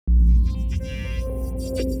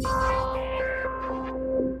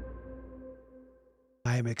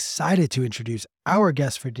am excited to introduce our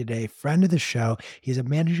guest for today, friend of the show. He's a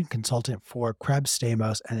managing consultant for Krebs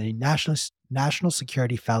Stamos and a national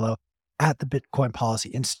security fellow at the Bitcoin Policy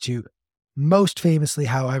Institute. Most famously,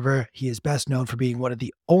 however, he is best known for being one of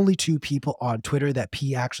the only two people on Twitter that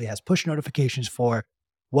P actually has push notifications for.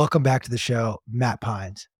 Welcome back to the show, Matt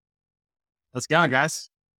Pines. Let's go,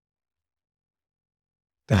 guys.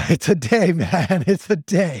 It's a day, man. It's a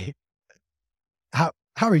day.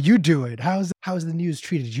 How are you doing? How's the news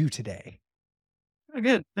treated you today?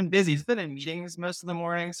 Good. Been busy. It's been in meetings most of the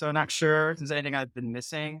morning, so I'm not sure if there's anything I've been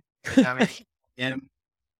missing. Again,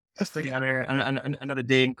 just another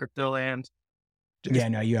day in crypto land. Yeah,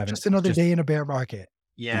 no, you haven't. Just another day in a bear market.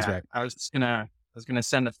 Yeah, that's right. I was gonna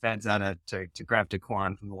send the feds out to grab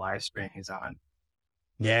Daquan from the live stream he's on.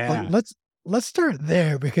 Yeah. Well, let's start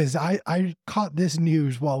there because I caught this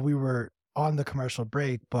news while we were on the commercial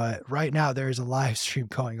break, but right now there is a live stream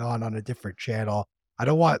going on a different channel. I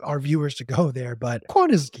don't want our viewers to go there, but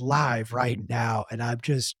Daquan is live right now, and I'm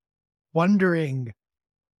just wondering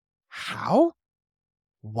how,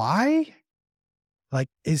 why, like,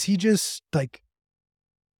 is he just like,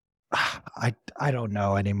 I don't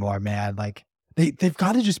know anymore, man. Like they've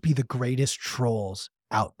got to just be the greatest trolls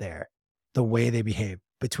out there. The way they behave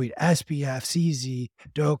between SBF, CZ,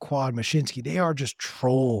 Do Kwon, Mashinsky, they are just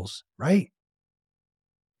trolls, right?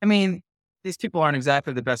 I mean, these people aren't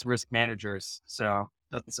exactly the best risk managers, so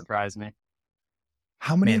doesn't surprise me.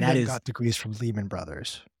 How many of them got degrees from Lehman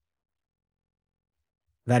Brothers?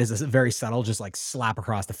 That is a very subtle, just like slap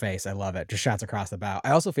across the face. I love it. Just shots across the bow.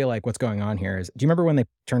 I also feel like what's going on here is, do you remember when they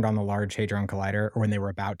turned on the Large Hadron Collider, or when they were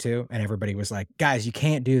about to, and everybody was like, guys, you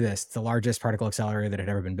can't do this. It's the largest particle accelerator that had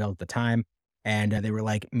ever been built at the time. And they were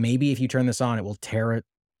like, maybe if you turn this on, it will tear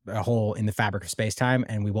a hole in the fabric of space-time,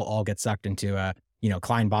 and we will all get sucked into a,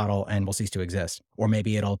 Klein bottle, and we'll cease to exist. Or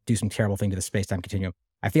maybe it'll do some terrible thing to the space-time continuum.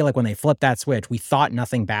 I feel like when they flipped that switch, we thought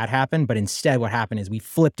nothing bad happened, but instead what happened is we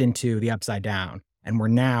flipped into the upside down, and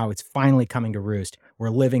it's finally coming to roost.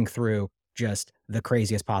 We're living through just the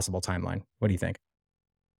craziest possible timeline. What do you think?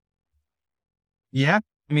 Yeah,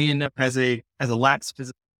 I mean, as a lax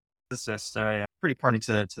physicist, pretty party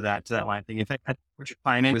to that line thing. In fact, Richard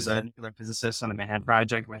Feynman was a nuclear physicist on the Manhattan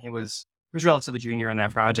Project when he was relatively junior on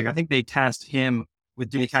that project. I think they tasked him with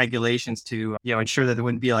doing calculations to ensure that there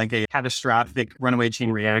wouldn't be like a catastrophic runaway chain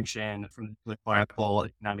reaction from the nuclear particle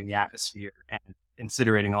not in the atmosphere and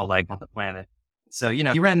incinerating all life on the planet. So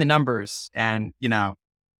he ran the numbers and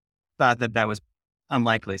thought that was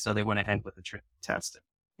unlikely, so they went ahead with the test.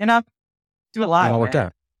 Do it live. It all worked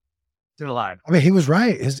out. Do it live. I mean, he was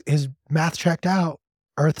right. His math checked out.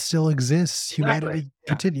 Earth still exists. Humanity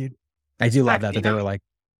continued. I do love that they were like,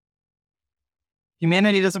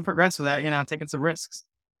 humanity doesn't progress without taking some risks.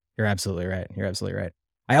 You're absolutely right.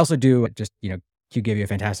 I also do just, Q gave you a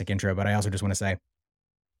fantastic intro, but I also just want to say,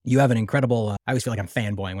 you have an incredible, I always feel like I'm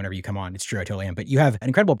fanboying whenever you come on. It's true, I totally am. But you have an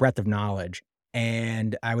incredible breadth of knowledge.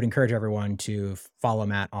 And I would encourage everyone to follow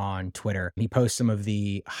Matt on Twitter. He posts some of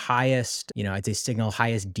the highest, I'd say signal,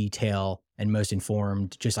 highest detail and most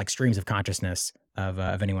informed, just like streams of consciousness of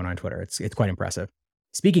anyone on Twitter. It's quite impressive.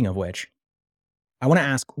 Speaking of which, I want to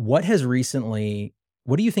ask, what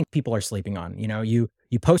do you think people are sleeping on? You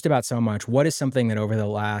post about so much. What is something that over the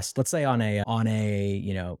last, let's say on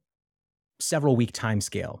a several week time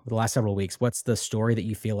scale, the last several weeks, what's the story that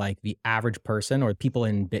you feel like the average person or people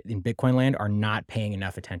in Bitcoin land are not paying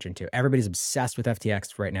enough attention to? Everybody's obsessed with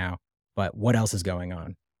FTX right now, but what else is going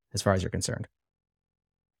on as far as you're concerned?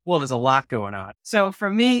 Well, there's a lot going on. So for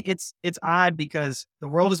me, it's odd because the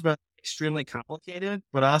world is both extremely complicated,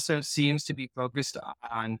 but also seems to be focused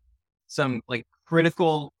on some like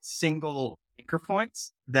critical single anchor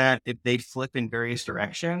points that if they flip in various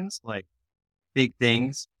directions, like big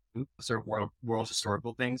things, sort of world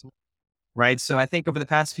historical things, right? So I think over the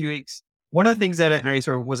past few weeks, one of the things that I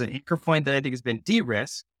sort of was an anchor point that I think has been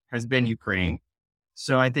de-risked has been Ukraine.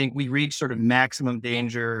 So I think we reached sort of maximum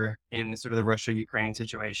danger in sort of the Russia-Ukraine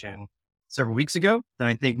situation several weeks ago. Then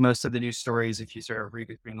I think most of the news stories, if you sort of read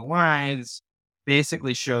between the lines,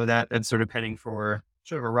 basically show that it's sort of heading for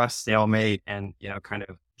sort of a rough stalemate and, kind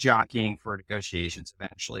of jockeying for negotiations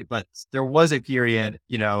eventually. But there was a period,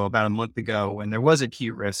 about a month ago when there was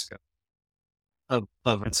acute risk of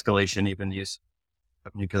escalation, even use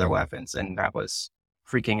of nuclear weapons. And that was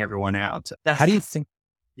freaking everyone out. How do you think?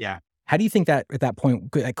 Yeah. How do you think that at that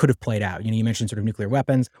point that could have played out? You mentioned sort of nuclear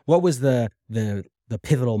weapons. What was the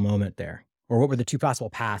pivotal moment there? Or what were the two possible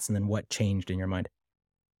paths and then what changed in your mind?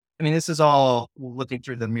 I mean, this is all looking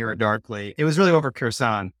through the mirror darkly. It was really over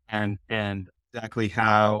Kherson and exactly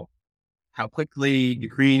how quickly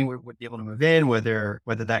Ukraine would be able to move in, whether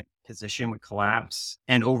that position would collapse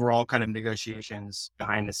and overall kind of negotiations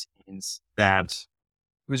behind the scenes that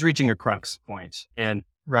was reaching a crux point. And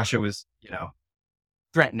Russia was,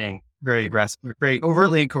 threatening very aggressive, very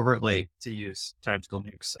overtly and covertly to use tactical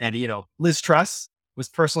nukes. And, Liz Truss was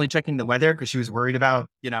personally checking the weather because she was worried about,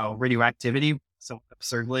 radioactivity so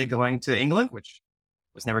absurdly going to England, which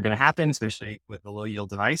was never going to happen, especially with the low yield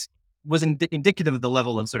device, was indicative of the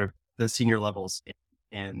level of sort of the senior levels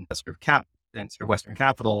in sort of Western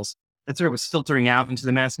capitals that sort of was filtering out into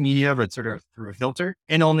the mass media, but sort of through a filter.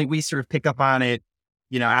 And only we sort of pick up on it,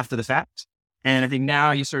 after the fact. And I think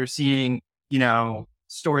now you're sort of seeing,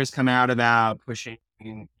 stories come out about pushing,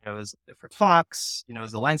 for Fox,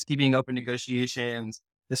 Zelensky being open negotiations,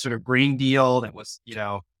 this sort of grain deal that was,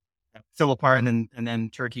 fell apart and then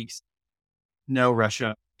Turkey, no,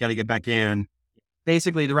 Russia, got to get back in.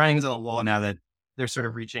 Basically, the writing's on the wall now that they're sort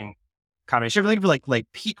of reaching combination. We're looking for like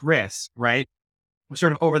peak risk, right? We're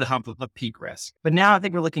sort of over the hump of peak risk. But now I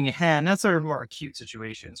think we're looking ahead, and that's sort of more acute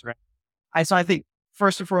situations, right? So I think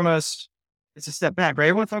first and foremost, it's a step back, right?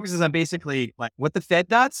 Everyone focuses on basically like what the Fed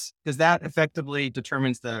does, because that effectively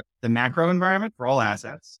determines the macro environment for all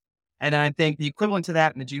assets. And I think the equivalent to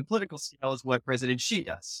that in the geopolitical scale is what President Xi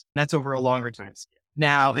does. And that's over a longer time scale.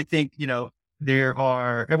 Now, I think,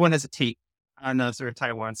 everyone has a take on the sort of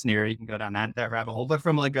Taiwan scenario. You can go down that rabbit hole, but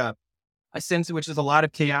from like a sense in which there's a lot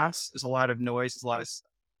of chaos, there's a lot of noise, there's a lot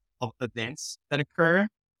of events that occur.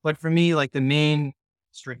 But for me, like the main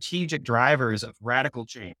strategic drivers of radical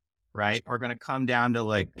change, right, are going to come down to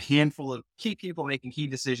like a handful of key people making key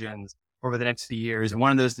decisions over the next few years. And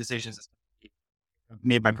one of those decisions is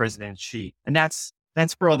made by President Xi. And that's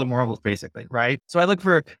for all the marbles, basically, right? So I look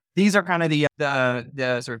for, these are kind of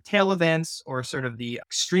the sort of tail events or sort of the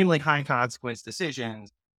extremely high consequence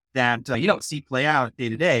decisions that you don't see play out day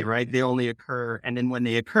to day, right? They only occur. And then when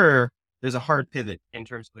they occur, there's a hard pivot in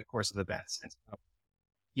terms of the course of events. And so,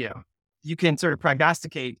 you can sort of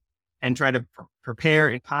prognosticate and try to prepare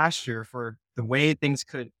and posture for the way things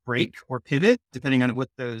could break or pivot, depending on what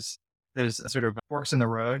those sort of forks in the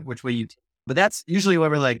road, which way you take. But that's usually where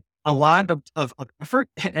we're like, a lot of effort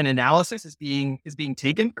and analysis is being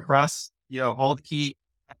taken across, all the key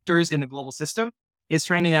actors in the global system, is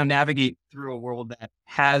trying to now navigate through a world that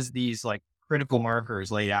has these like critical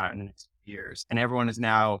markers laid out in the next few years. And everyone is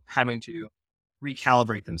now having to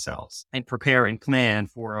recalibrate themselves and prepare and plan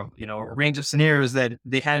for, a range of scenarios that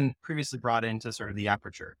they hadn't previously brought into sort of the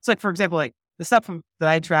aperture. It's like, for example, like the stuff that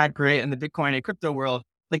I track, right, in the Bitcoin and crypto world,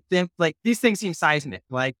 like these things seem seismic,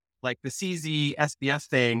 like the CZ SBF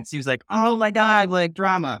thing seems like, oh my God, like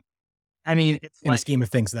drama. I mean, it's in the scheme of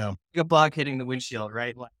things, though, a bug hitting the windshield,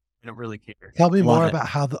 right? Like, I don't really care. Tell me more about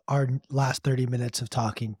how our last 30 minutes of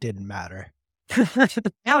talking didn't matter.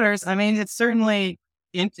 The counters, I mean, it's certainly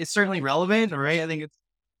relevant, right? I think it's,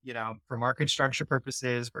 for market structure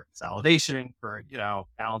purposes, for consolidation, for,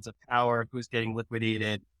 balance of power, who's getting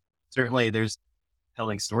liquidated. Certainly there's a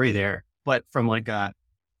telling story there, but from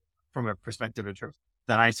from a perspective in terms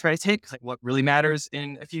that I try to take, like what really matters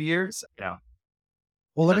in a few years,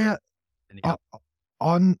 Well, let me,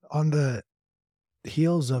 on the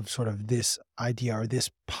heels of sort of this idea or this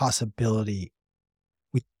possibility,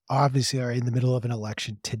 we obviously are in the middle of an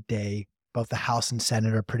election today. Both the House and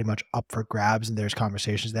Senate are pretty much up for grabs, and there's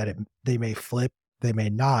conversations that they may flip, they may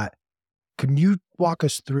not. Can you walk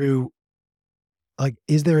us through, like,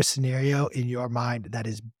 is there a scenario in your mind that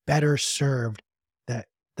is better served that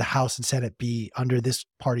the House and Senate be under this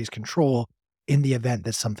party's control in the event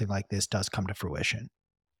that something like this does come to fruition?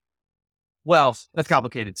 Well, that's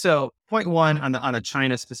complicated. So point one on a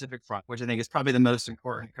China specific front, which I think is probably the most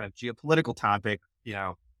important kind of geopolitical topic,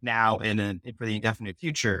 now and for the indefinite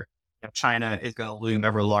future, China is going to loom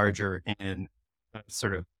ever larger in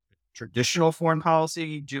sort of traditional foreign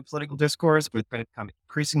policy, geopolitical discourse, but it's going to become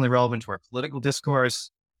increasingly relevant to our political discourse,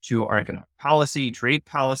 to our economic policy, trade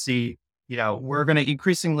policy. We're going to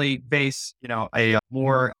increasingly face, a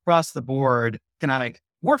more across the board economic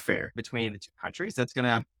warfare between the two countries that's going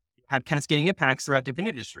to have cascading impacts throughout different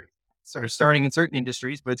industries, sort of starting in certain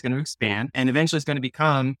industries, but it's going to expand. And eventually it's going to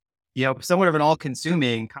become, somewhat of an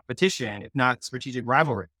all-consuming competition, if not strategic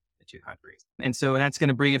rivalry between the two countries. And so that's going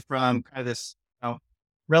to bring it from kind of this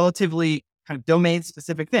relatively kind of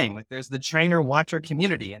domain-specific thing. Like there's the China watcher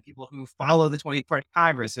community and people who follow the 20th Party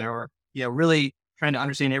Congress and are, really trying to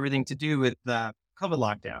understand everything to do with the COVID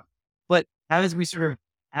lockdown. But as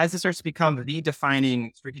it starts to become the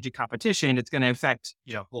defining strategic competition, it's going to affect,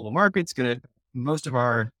 global markets, most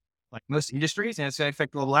industries, and it's going to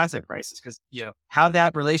affect global asset prices because, how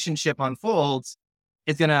that relationship unfolds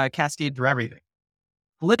is going to cascade through everything.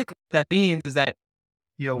 Politically, what that means is that,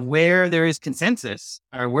 where there is consensus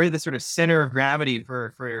or where the sort of center of gravity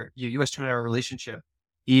for U.S.-China relationship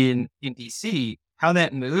in DC, how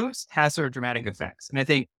that moves has sort of dramatic effects. And I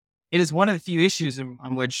think it is one of the few issues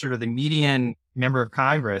on which sort of the median member of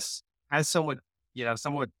Congress has somewhat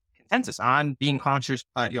consensus on being conscious,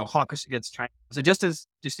 hawkish against China. So just as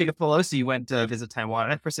Speaker Pelosi went to visit Taiwan,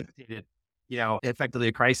 that precipitated, effectively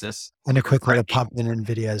a crisis. And a quick way to pump in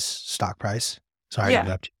NVIDIA's stock price. Sorry to Yeah.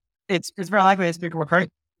 interrupt you. It's very likely that Speaker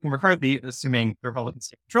McCarthy, assuming the Republicans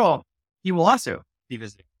take control, he will also be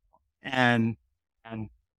visiting and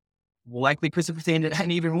will likely precipitate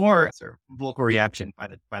an even more sort of vocal reaction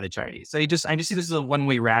by the Chinese. So I just see this as a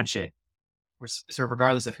one-way ratchet, where sort of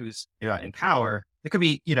regardless of who's in power, there could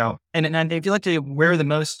be, and if you look to where the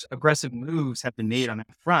most aggressive moves have been made on that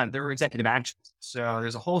front, there were executive actions. So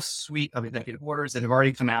there's a whole suite of executive orders that have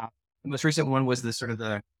already come out. The most recent one was the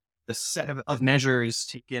set of measures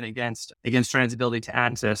taken against China's ability to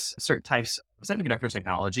access certain types of semiconductor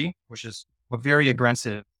technology, which is a very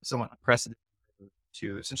aggressive, somewhat unprecedented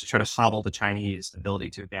to essentially try to hobble the Chinese ability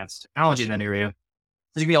to advance technology in that area.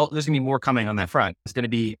 There's going to be more coming on that front. It's going to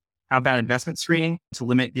be outbound investment screening to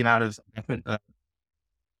limit the amount of investment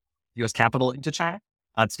U.S. capital into China.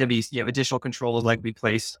 It's going to be additional controls like we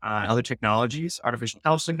placed on other technologies, artificial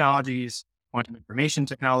intelligence technologies, quantum information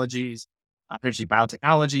technologies, energy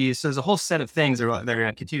biotechnologies. So there's a whole set of things that are going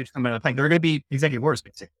to continue to come out of the pipe. They're going to be executive orders,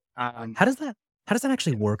 basically. How does that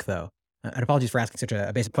actually work, though? And apologies for asking such a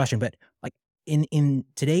basic question, but like in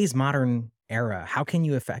today's modern era, how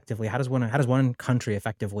does one country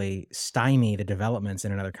effectively stymie the developments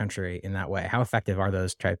in another country in that way? How effective are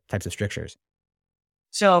those types of strictures?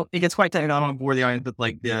 So it gets quite technical on board the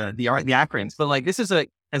acronyms, but like this is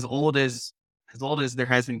as old as there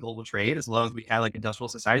has been global trade, as long as we had like industrial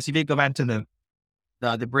society. So if you go back to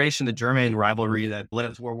the British and the German rivalry that led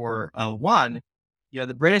up to World War I,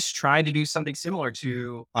 the British tried to do something similar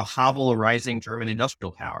to hobble a rising German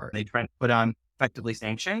industrial power. They tried to put on effectively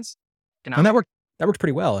sanctions. And that worked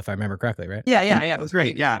pretty well, if I remember correctly, right? Yeah. It was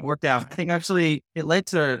great. Yeah, it worked out. I think actually it led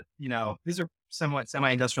to, these are somewhat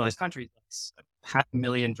semi-industrialized countries.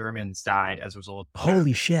 500,000 Germans died as a result.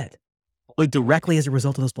 Holy shit. Like directly as a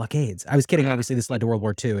result of those blockades. I was kidding. Obviously, this led to World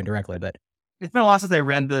War II indirectly, but it's been a while since I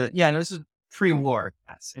read this is pre-war.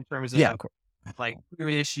 Yes, in terms of like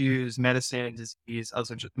food issues, medicine, disease,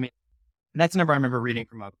 that's a number I remember reading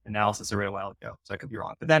from an analysis I read a while ago. So I could be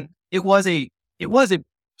wrong, but then it was a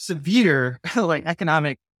severe like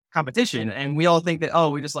economic competition, and we all think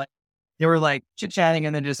that they were like chit chatting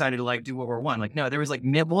and then decided to like do World War I. Like no, there was like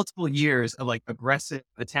multiple years of like aggressive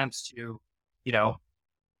attempts to,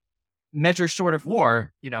 measure short of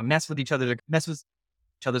war, mess with each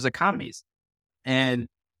other's economies. And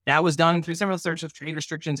that was done through several sorts of trade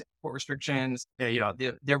restrictions, import restrictions,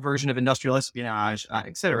 their version of industrial espionage,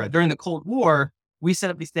 et cetera. During the Cold War, we set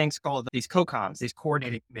up these things called these COCOMs, these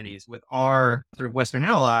coordinating committees with our sort of Western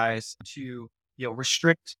allies to,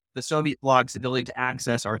 restrict the Soviet bloc's ability to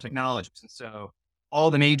access our technologies. And so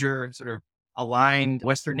all the major sort of aligned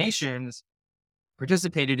Western nations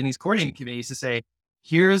participated in these coordinating committees to say,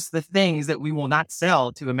 here's the things that we will not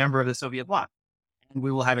sell to a member of the Soviet bloc. And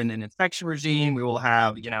we will have an inspection regime. We will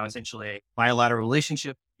have, essentially a bilateral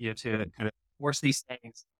relationship, to kind of force these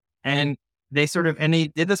things. And they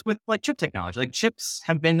did this with like chip technology. Like chips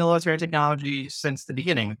have been military technology since the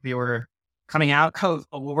beginning. They were coming out of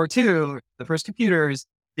World War II, the first computers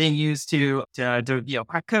being used to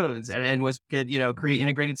crack codes and was create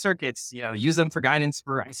integrated circuits, use them for guidance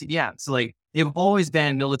for ICBM. So like they've always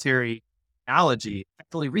been military technology.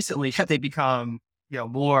 Actually, recently they become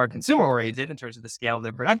more consumer oriented in terms of the scale of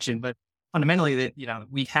their production, but fundamentally that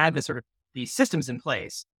we had these systems in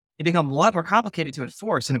place. It become a lot more complicated to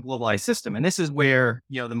enforce in a globalized system, and this is where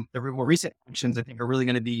the more recent actions I think are really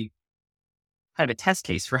going to be kind of a test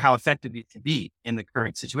case for how effective these can be in the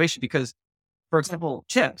current situation. Because, for example,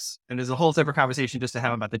 chips, and there's a whole separate conversation just to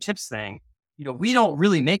have about the chips thing. We don't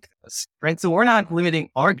really make those, right? So we're not limiting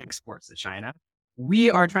our exports to China. We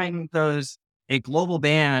are trying to impose a global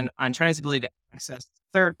ban on China's ability to access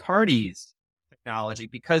third parties' technology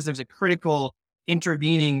because there's a critical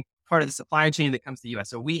intervening part of the supply chain that comes to the U.S.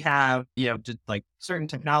 So we have, just like certain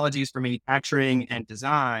technologies for manufacturing and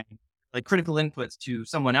design, like critical inputs to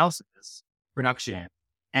someone else's production.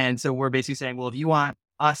 And so we're basically saying, well, if you want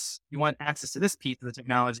access to this piece of the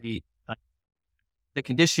technology, the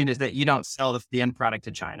condition is that you don't sell the end product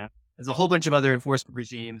to China. There's a whole bunch of other enforcement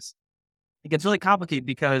regimes. It gets really complicated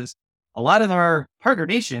because a lot of our partner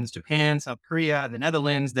nations, Japan, South Korea, the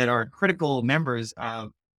Netherlands, that are critical members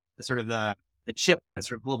of the chip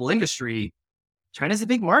global industry, China's a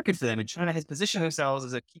big market for them, and China has positioned themselves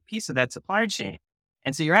as a key piece of that supply chain.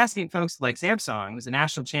 And so you're asking folks like Samsung, who's a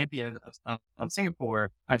national champion of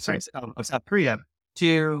Singapore, I'm sorry, of South Korea,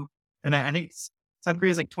 to, and I think South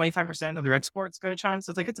Korea is like 25% of their exports go to China.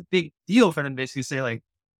 So it's like, it's a big deal for them to basically say like,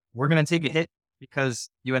 we're going to take a hit because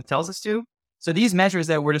US tells us to. So these measures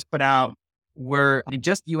that were just put out were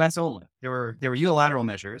just US only. They were unilateral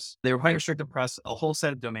measures. They were quite restrictive across a whole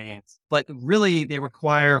set of domains, but really they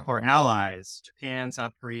require our allies, Japan,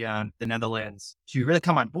 South Korea, the Netherlands, to really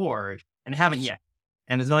come on board, and haven't yet.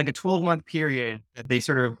 And there's like a 12-month period that they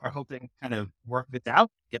sort of are hoping kind of work this out,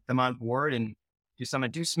 get them on board and do some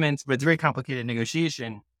inducements, but it's a very complicated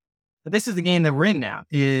negotiation. But this is the game that we're in now,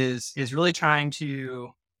 is really trying to,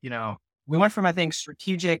 we went from, I think,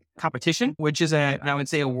 strategic competition, which is I would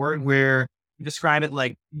say a word where you describe it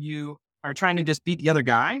like you are trying to just beat the other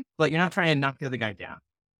guy, but you're not trying to knock the other guy down.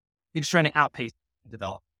 You're just trying to outpace and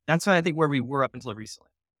develop. That's what I think where we were up until recently.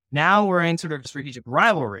 Now we're in sort of strategic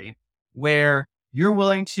rivalry where you're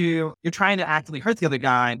trying to actively hurt the other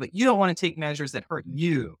guy, but you don't want to take measures that hurt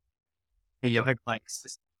you.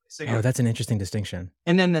 That's an interesting distinction.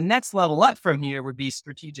 And then the next level up from here would be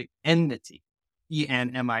strategic enmity,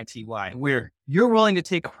 ENMITY, where you're willing to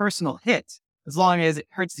take a personal hit as long as it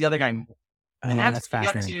hurts the other guy more. And that's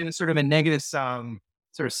fascinating. You get to sort of a negative sum,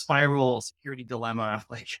 sort of spiral security dilemma.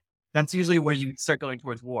 Like that's usually where you start going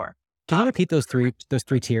towards war. Can you repeat those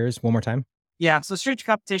three tiers one more time? Yeah. So strategic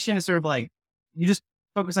competition is sort of like you just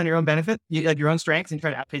focus on your own benefit, your own strengths, and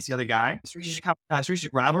try to outpace the other guy.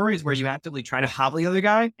 Strategic rivalry is where you actively try to hobble the other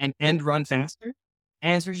guy and end run faster.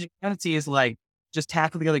 And strategic enmity is like just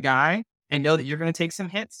tackle the other guy and know that you're going to take some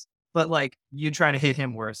hits, but like you try to hit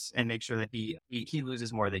him worse and make sure that he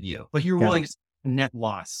loses more than you. But you're willing to net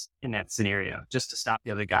loss in that scenario just to stop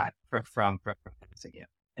the other guy from hitting you.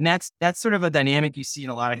 And that's sort of a dynamic you see in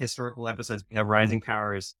a lot of historical episodes. We have rising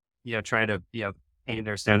powers, trying to, paint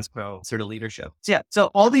their status quo sort of leadership. So yeah,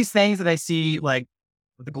 so all these things that I see like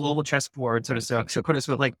with the global chessboard sort of stuff, so put us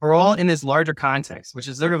with like, we're all in this larger context, which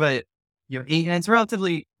is sort of and it's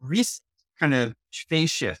relatively recent kind of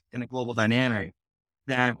phase shift in the global dynamic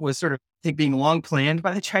that was sort of, I think, being long planned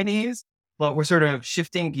by the Chinese, but we're sort of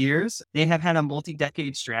shifting gears. They have had a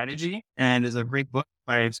multi-decade strategy, and there's a great book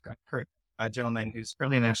by Scott Kirk, a gentleman who's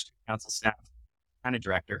currently a National Council staff kind of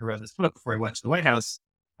director who wrote this book before he went to the White House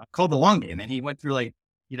called The Long Game. And he went through like,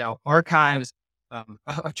 archives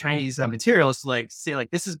of Chinese materials to like say like,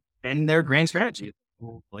 this has been their grand strategy,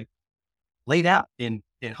 like laid out in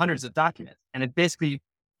hundreds of documents. And it basically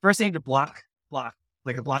first they need to block,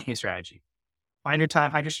 like a blocking strategy, find your time,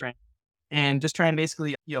 hide your strength, and just try and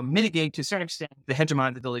basically, mitigate to a certain extent the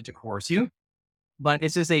hegemon's ability to coerce you. But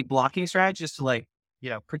it's just a blocking strategy just to like,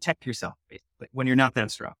 protect yourself basically when you're not that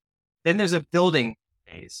strong. Then there's a building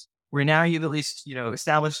phase where now you've at least,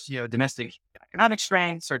 established, domestic economic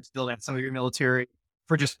strength, start to build out some of your military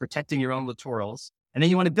for just protecting your own littorals. And then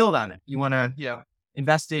you want to build on it. You want to,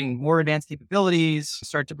 invest in more advanced capabilities,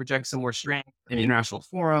 start to project some more strength in international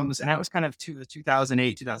forums. And that was kind of to the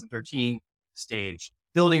 2008, 2013 stage,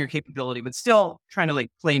 building your capability, but still trying to like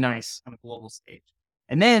play nice on a global stage.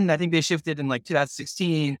 And then I think they shifted in like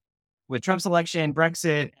 2016 with Trump's election,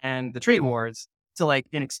 Brexit, and the trade wars to like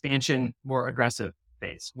an expansion, more aggressive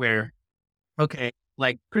phase where, okay,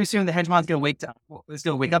 like pretty soon the hegemon's going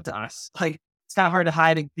to wake up to us. Like it's kind of hard to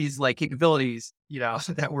hide these like capabilities,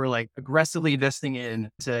 that we're like aggressively investing in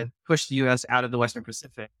to push the US out of the Western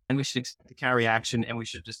Pacific. And we should expect to carry action, and we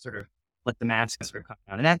should just sort of let the masks sort of come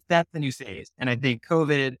down. And that's the new phase. And I think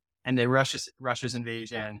COVID and the Russia's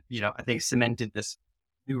invasion, I think cemented this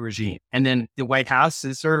new regime. And then the White House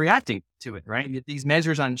is sort of reacting to it, right? These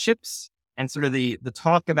measures on ships and sort of the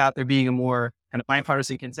talk about there being a more kind of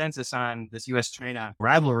bipartisan consensus on this US-China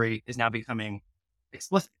rivalry is now becoming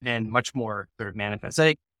explicit and much more sort of manifest. So I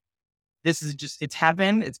think this is just, it's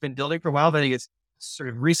happened. It's been building for a while, but I think it's sort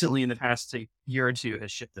of recently in the past year or two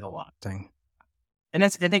has shifted a lot. Dang. And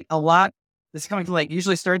that's, I think a lot, this is coming from like,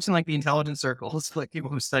 usually starts in like the intelligence circles, like people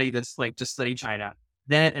who study this, like just study China,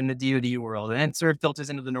 then in the DoD world, and then it sort of filters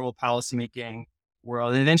into the normal policymaking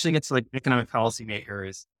world, and eventually gets to like economic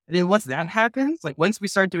policymakers. And then once that happens, like once we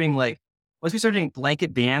start doing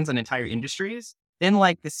blanket bans on entire industries, then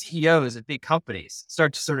like the CEOs of big companies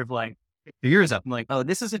start to sort of like pick their ears up and like, oh,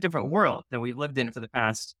 this is a different world than we've lived in for the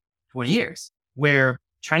past 20 years, where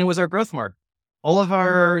China was our growth market. All of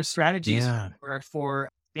our strategies were for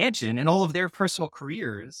expansion, and all of their personal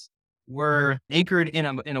careers were anchored in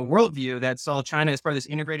a worldview that saw China as part of this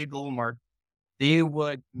integrated global market. They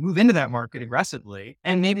would move into that market aggressively.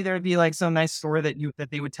 And maybe there would be like some nice story that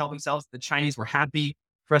they would tell themselves the Chinese were happy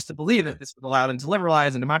for us to believe that this would allow them to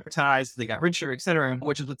liberalize and democratize. They got richer, et cetera,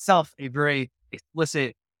 which is itself a very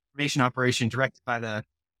explicit information operation directed by the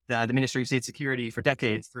Ministry of State Security for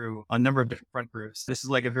decades through a number of different front groups. This is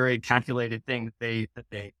like a very calculated thing that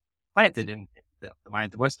they planted in the mind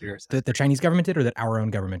of the Westerners. That the Chinese government did, or that our own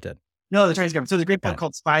government did? No, the Chinese government. So there's a great book Got it.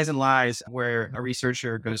 called Spies and Lies, where a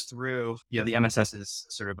researcher goes through, the MSS's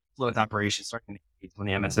sort of fluent operations starting in the 80s when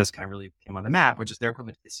the MSS kind of really came on the map, which is their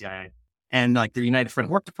equivalent to the CIA. And like the United Front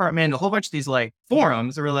Work Department, a whole bunch of these like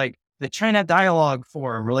forums that were like the China Dialogue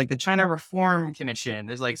Forum or like the China Reform Commission.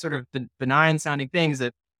 There's like sort of benign sounding things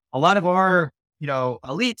that a lot of our,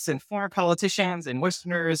 elites and foreign politicians and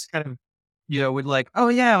Westerners kind of, would like, oh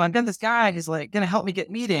yeah, I've got this guy who's like going to help me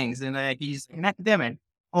get meetings and like he's an academic.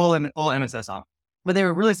 All MSS off, but they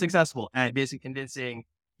were really successful at basically convincing,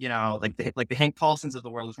 like the Hank Paulsons of the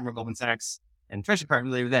world from Goldman Sachs and Treasury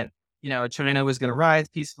Department that, China was going to rise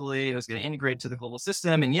peacefully, it was going to integrate to the global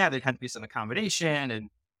system, and yeah, there had to be some accommodation and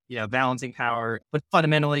balancing power, but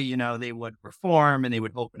fundamentally, they would reform and they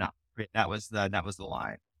would open up. Right? That was the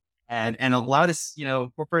line, and a lot of this,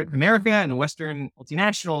 corporate America and Western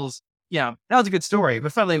multinationals, that was a good story,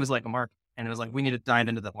 but finally it was like a market, and it was like we need to dive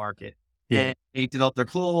into the market. Yeah. And they developed their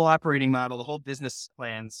global operating model, the whole business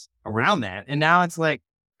plans around that. And now it's like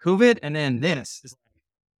COVID and then this is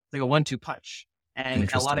like a 1-2 punch. And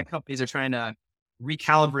a lot of companies are trying to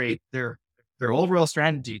recalibrate their overall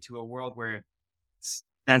strategy to a world where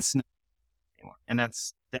that's not anymore. And that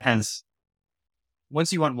has,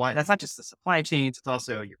 once you unwind, that's not just the supply chains, it's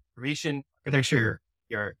also your information architecture,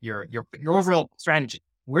 your overall strategy.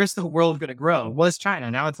 Where's the world going to grow? Was China?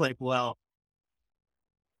 Now it's like, well,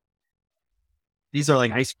 these are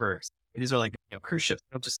like icebergs. These are like cruise ships.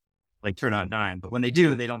 They don't just like turn on a dime, but when they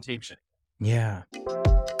do, they don't take shit. Yeah.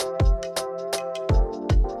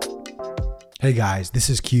 Hey guys, this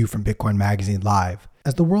is Q from Bitcoin Magazine Live.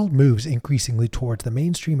 As the world moves increasingly towards the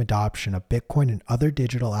mainstream adoption of Bitcoin and other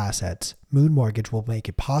digital assets, Moon Mortgage will make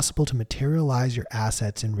it possible to materialize your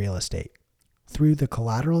assets in real estate. Through the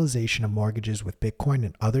collateralization of mortgages with Bitcoin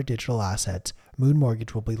and other digital assets, Moon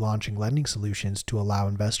Mortgage will be launching lending solutions to allow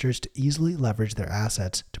investors to easily leverage their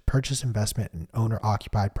assets to purchase investment in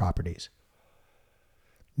owner-occupied properties.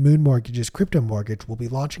 Moon Mortgage's crypto mortgage will be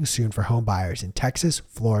launching soon for home buyers in Texas,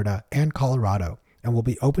 Florida, and Colorado, and will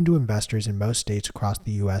be open to investors in most states across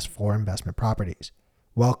the U.S. for investment properties.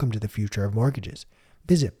 Welcome to the future of mortgages.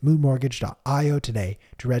 Visit moonmortgage.io today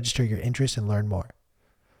to register your interest and learn more.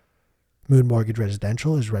 Moon Mortgage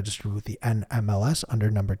Residential is registered with the NMLS under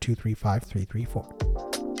number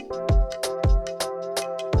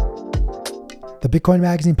 235334. The Bitcoin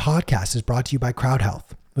Magazine podcast is brought to you by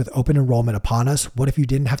CrowdHealth. With open enrollment upon us, what if you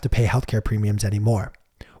didn't have to pay healthcare premiums anymore?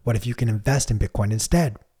 What if you can invest in Bitcoin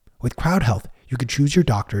instead? With CrowdHealth, you could choose your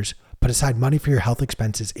doctors, put aside money for your health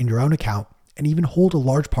expenses in your own account, and even hold a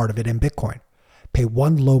large part of it in Bitcoin. Pay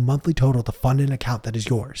one low monthly total to fund an account that is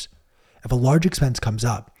yours. If a large expense comes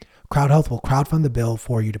up, CrowdHealth will crowdfund the bill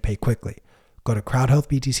for you to pay quickly. Go to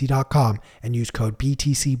crowdhealthbtc.com and use code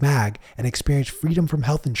BTCMAG and experience freedom from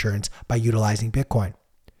health insurance by utilizing Bitcoin.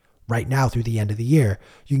 Right now through the end of the year,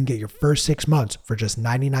 you can get your first 6 months for just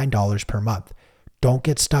 $99 per month. Don't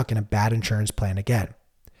get stuck in a bad insurance plan again.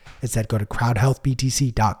 Instead, go to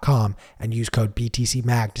crowdhealthbtc.com and use code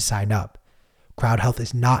BTCMAG to sign up. CrowdHealth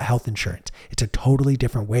is not health insurance. It's a totally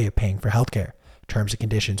different way of paying for healthcare. Terms and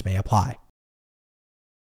conditions may apply.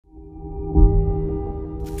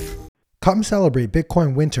 Come celebrate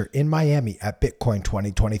Bitcoin Winter in Miami at Bitcoin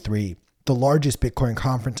 2023. The largest Bitcoin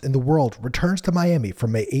conference in the world returns to Miami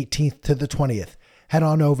from May 18th to the 20th. Head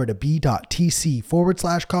on over to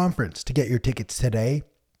b.tc/conference to get your tickets today.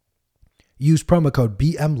 Use promo code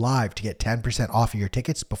BMLive to get 10% off of your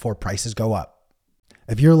tickets before prices go up.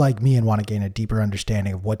 If you're like me and want to gain a deeper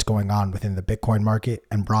understanding of what's going on within the Bitcoin market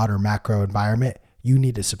and broader macro environment, you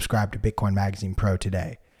need to subscribe to Bitcoin Magazine Pro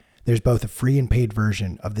today. There's both a free and paid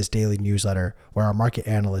version of this daily newsletter where our market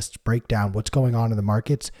analysts break down what's going on in the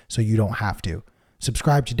markets so you don't have to.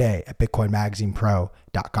 Subscribe today at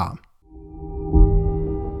bitcoinmagazinepro.com.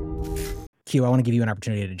 Q, I want to give you an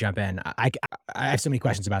opportunity to jump in. I have so many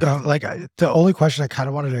questions about this. The only question I kind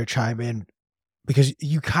of wanted to chime in, because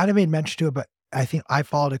you kind of made mention to it, but I think I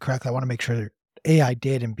followed it correctly. I want to make sure that A, I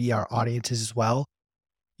did, and B, our audiences as well.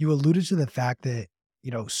 You alluded to the fact that,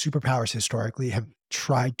 superpowers historically have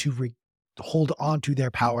tried to hold on to their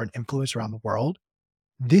power and influence around the world.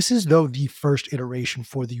 This is, though, the first iteration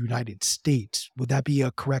for the United States. Would that be a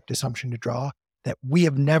correct assumption to draw? That we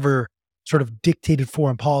have never sort of dictated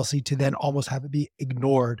foreign policy to then almost have it be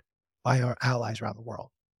ignored by our allies around the world?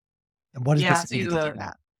 And what is this mean to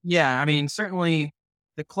that? Yeah, I mean, certainly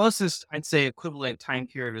the closest, I'd say, equivalent time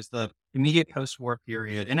period is the immediate post-war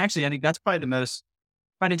period. And actually, I think that's probably the most,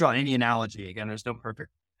 if I had to draw any analogy, again, there's no perfect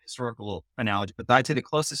historical analogy, but I'd say the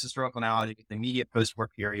closest historical analogy is the immediate post-war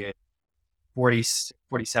period, 40,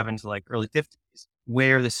 47 to like early 50s,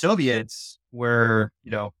 where the Soviets were,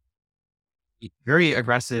 very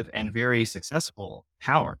aggressive and very successful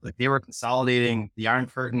power. Like they were consolidating the Iron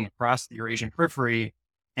Curtain across the Eurasian periphery,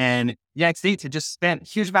 and the United States had just spent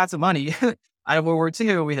huge amounts of money out of World War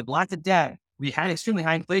II. We had lots of debt. We had extremely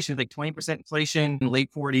high inflation, like 20% inflation in the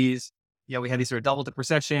late 40s. We had these sort of double dip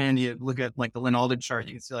recession. You look at like the Lynn Alden chart,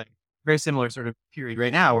 you can see like very similar sort of period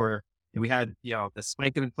right now where we had, the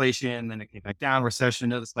spike of inflation, then it came back down,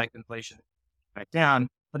 recession, another spike of inflation, back down.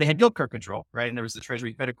 But they had yield curve control, right? And there was the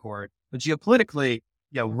Treasury Fed Accord. But geopolitically,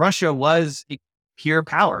 Russia was a pure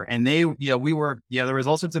power. And they, we were, there was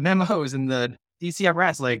all sorts of memos in the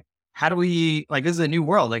DCFRS, like, how do we, like, this is a new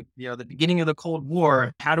world, like, the beginning of the Cold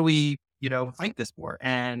War, how do we, fight this war?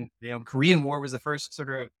 And, Korean War was the first sort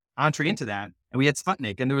of entry into that. And we had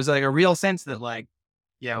Sputnik. And there was like a real sense that like,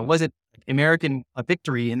 wasn't American a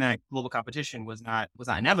victory in that global competition was not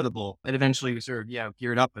inevitable. It eventually was sort of,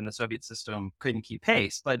 geared up and the Soviet system couldn't keep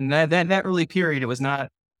pace. But in that early period, it was not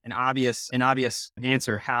an obvious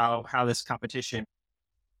answer how this competition,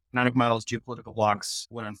 economic models, geopolitical blocks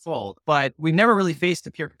would unfold. But we've never really faced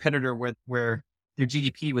a peer competitor where their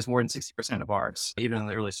GDP was more than 60% of ours, even in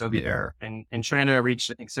the early Soviet era. And China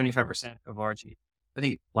reached, I think, 75% of our GDP, I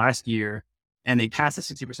think, last year. And they passed the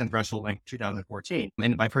 60% threshold in 2014.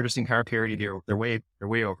 And by purchasing power parity, they're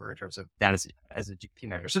way over in terms of that as a GDP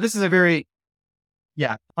measure. So this is a very,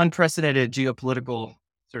 unprecedented geopolitical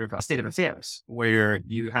sort of state of affairs where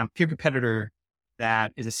you have a peer competitor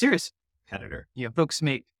that is a serious competitor. Folks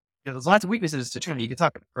make, there's lots of weaknesses to China you can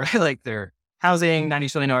talk about, right? Like their housing,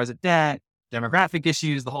 $90 trillion of debt, demographic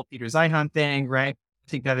issues, the whole Peter Zeihan thing, right? I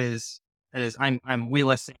think that is, I'm way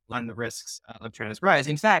less on the risks of China's rise.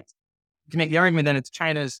 In fact, you can make the argument that it's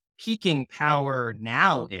China's peaking power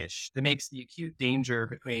now-ish that makes the acute danger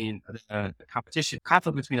between the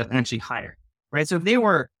conflict between us actually higher, right? So if they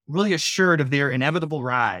were really assured of their inevitable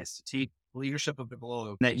rise to take leadership of the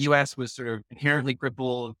globe, that U.S. was sort of inherently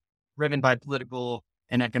crippled, driven by political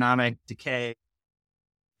and economic decay,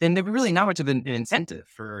 then there'd be really not much of an incentive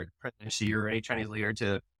for President Xi or any Chinese leader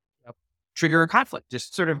to trigger a conflict.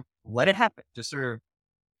 Just sort of let it happen.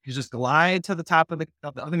 You just glide to the top of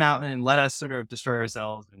the mountain and let us sort of destroy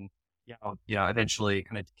ourselves and, eventually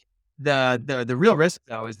kind of the real risk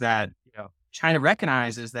though is that, China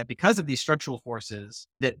recognizes that because of these structural forces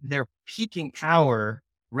that their peaking power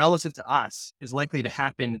relative to us is likely to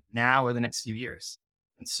happen now or the next few years.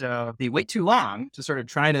 And so if they wait too long to sort of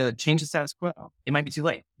try to change the status quo, it might be too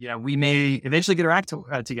late. We may eventually get our act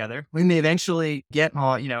together. We may eventually get,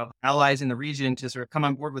 allies in the region to sort of come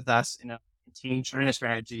on board with us in a contained China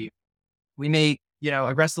strategy. We may,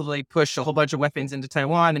 aggressively push a whole bunch of weapons into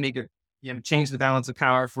Taiwan and make it, change the balance of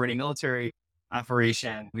power for any military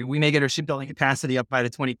operation. We may get our shipbuilding capacity up by the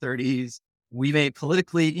 2030s. We may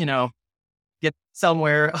politically, get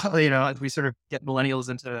somewhere, as we sort of get millennials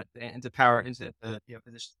into power, into the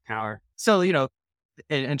positions of power. So,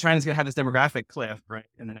 and China's going to have this demographic cliff, right,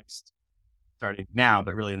 in the next, starting now,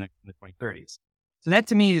 but really in the 2030s. So that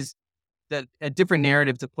to me is that a different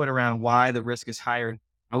narrative to put around why the risk is higher.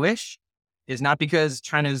 I wish is not because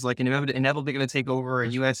China is like inevitably going to take over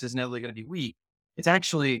and U.S. is inevitably going to be weak. It's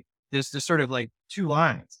actually there's sort of like two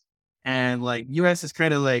lines, and like U.S. is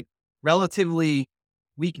kind of like relatively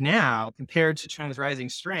weak now compared to China's rising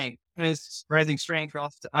strength. And its rising strength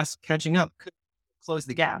relative to us catching up could close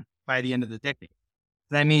the gap by the end of the decade.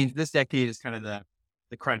 That means this decade is kind of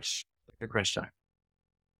the crunch time.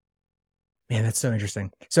 Man, that's so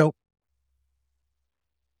interesting. So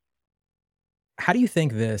how do you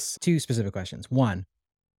think this, two specific questions. One,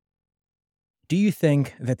 do you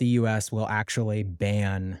think that the US will actually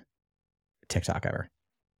ban TikTok ever?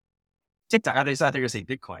 TikTok, I thought you were going to say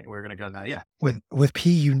Bitcoin. We're going to go now. Yeah. With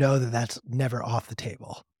P, that's never off the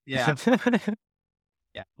table. Yeah.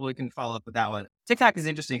 Yeah. Well, we can follow up with that one. TikTok is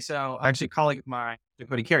interesting. So actually a colleague of mine,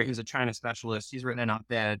 Cody Carey, who's a China specialist, he's written an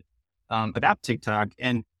op-ed about TikTok,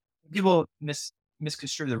 and people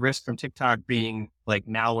misconstrue the risk from TikTok being like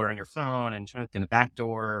malware on your phone and trying to in the back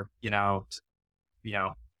door,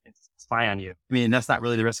 spy on you. I mean, that's not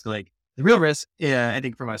really the risk. Like the real risk, I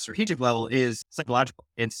think from a strategic level is psychological.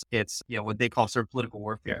 It's what they call sort of political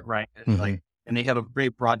warfare, right? Mm-hmm. Like, and they have a very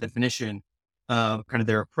broad definition of kind of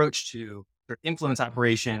their approach to their influence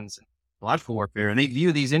operations, psychological warfare. And they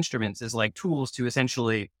view these instruments as like tools to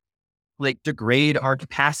essentially like degrade our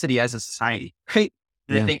capacity as a society, right?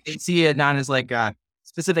 And they see it not as like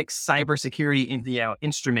specific cybersecurity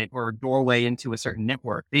instrument or doorway into a certain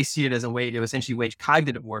network. They see it as a way to essentially wage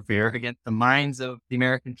cognitive warfare against the minds of the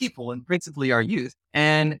American people and principally our youth.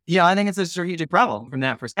 And I think it's a strategic problem from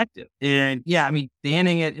that perspective. And I mean,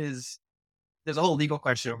 banning it there's a whole legal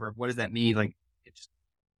question over what does that mean?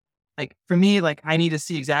 Like, for me, I need to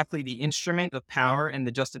see exactly the instrument of power and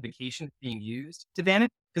the justification being used to ban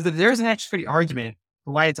it. Because if there's an actual argument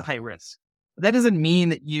for why it's a high risk, that doesn't mean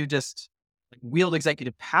that you just wield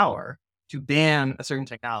executive power to ban a certain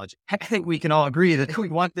technology. I think we can all agree that we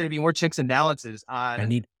want there to be more checks and balances on I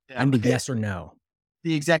need yes or no.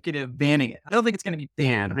 the executive banning it. I don't think it's going to be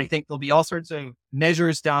banned. I think there'll be all sorts of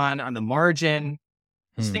measures done on the margin,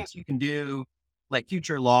 things you can do, like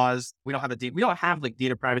future laws. We don't have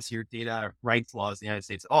data privacy or data rights laws in the United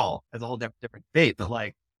States at all. That's a whole different debate. But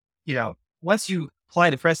once you apply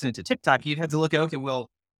the precedent to TikTok, you'd have to look at, okay, well,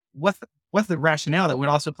 what's the rationale that would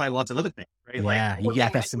also apply to lots of other things, right? Yeah, you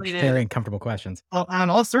got to ask some very uncomfortable questions on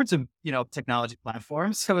all sorts of technology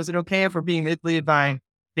platforms. So is it okay if we're being manipulated by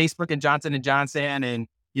Facebook and Johnson & Johnson and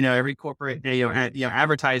every corporate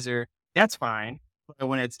advertiser? That's fine. But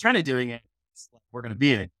when it's China doing it, we're going to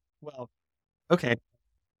be in it. Well, okay.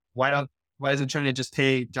 Why isn't China just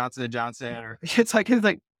pay Johnson & Johnson? Or it's like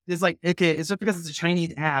okay, it's just because it's a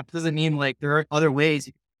Chinese app doesn't mean there are other ways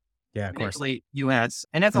you can of course. manipulate US.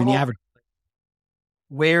 And that's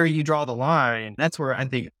where you draw the line. That's where I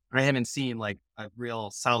think I haven't seen a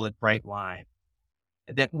real solid bright line.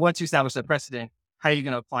 That once you establish that precedent, how are you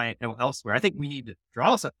going to apply it elsewhere? I think we need to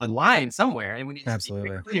draw a line somewhere, and we need to be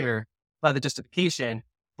very clear about the justification.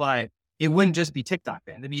 But it wouldn't just be TikTok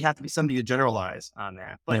ban. There'd have to be somebody to generalize on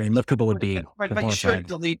that. But most people would be. But you should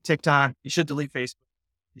delete TikTok. You should delete Facebook.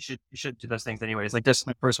 You should do those things anyways. That's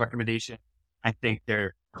my first recommendation. I think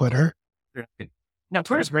Twitter. They're not good. No,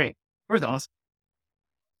 Twitter's great. Twitter's awesome.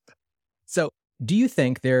 So do you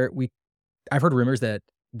think I've heard rumors that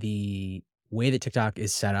the way that TikTok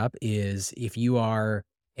is set up is if you are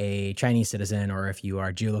a Chinese citizen or if you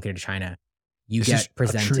are geolocated to China, you get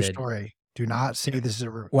presented. A true story. Do not say this is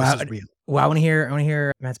real. Well, I want to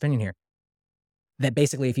hear Matt's opinion here. That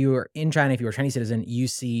basically, if you are in China, if you're a Chinese citizen, you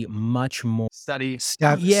see much more study.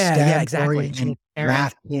 Exactly. And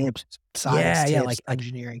math tips, science tips, like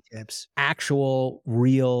engineering tips. Actual,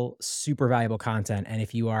 real, super valuable content. And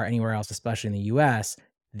if you are anywhere else, especially in the US,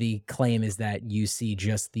 the claim is that you see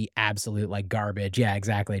just the absolute garbage. Yeah,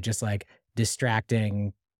 exactly. Just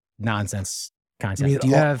distracting nonsense content. Do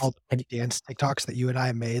you have all the dance TikToks that you and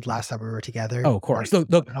I made last time we were together? Oh, of course.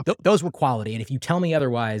 Those were quality. And if you tell me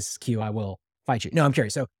otherwise, Q, I will fight you. No, I'm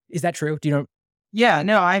curious. So is that true? Do you know? Yeah,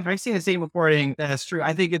 no, I've seen the same reporting. That's true.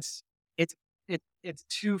 I think it's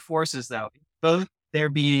two forces though. Both there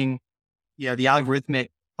being, the algorithmic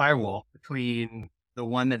firewall between the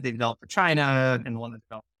one that they developed for China and the one that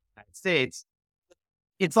developed for the United States.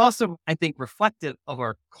 It's also, I think, reflective of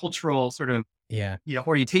our cultural sort of,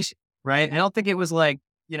 orientation, right? I don't think it was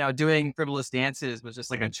doing frivolous dances was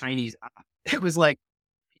just a Chinese. It was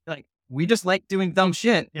we just like doing dumb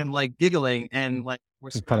shit and giggling and we're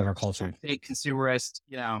part of our culture. Fake consumerist,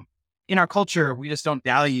 in our culture, we just don't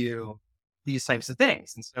value these types of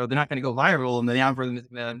things. And so they're not going to go viral and the algorithm is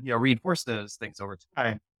going to, reinforce those things over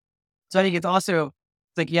time. So I think it's also,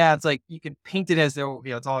 you could paint it as though,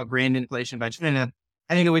 it's all a grand inflation by China.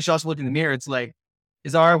 I think that we should also look in the mirror. It's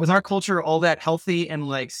was our culture all that healthy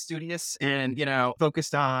and studious and,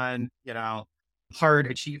 focused on, hard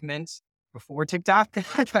achievements before TikTok?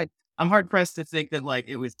 I'm hard pressed to think that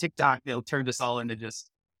it was TikTok that turned us all into just,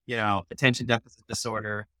 attention deficit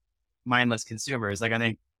disorder, mindless consumers. I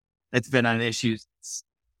think that's been an issue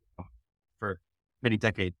for many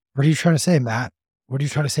decades. What are you trying to say, Matt? What are you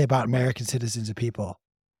trying to say about American citizens and people?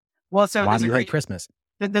 Well, so why do you like Christmas?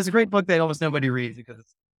 There's a great book that almost nobody reads because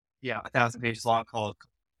it's 1,000 pages long called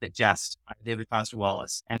The Jest by David Foster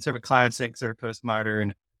Wallace. And sort of a classic, sort of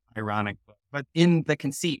postmodern, ironic book. But in the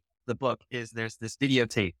conceit of the book there's this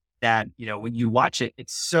videotape that, when you watch it,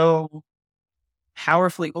 it's so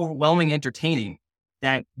powerfully overwhelming, entertaining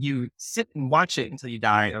that you sit and watch it until you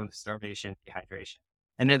die of starvation, dehydration.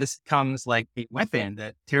 And then this becomes a weapon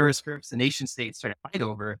that terrorist groups and nation states try to fight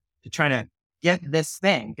over to try to get this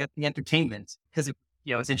thing, get the entertainment, because it,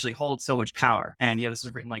 essentially holds so much power. And, this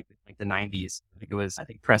was written the 90s. I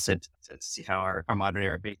think precedent to see how our modern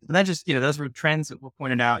era based. And that just, those were trends that were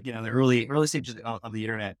pointed out, the early stages of the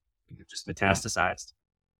internet just metastasized.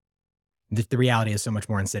 The reality is so much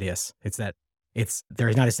more insidious.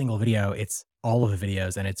 There's not a single video. It's all of the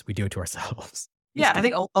videos and we do it to ourselves. Yeah. I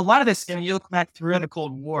think a lot of this, you look back through the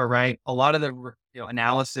Cold War, right? A lot of the,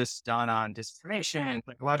 analysis done on disinformation,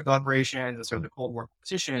 psychological operations, and sort of the Cold War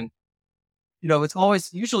position, it's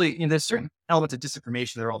always usually, there's certain elements of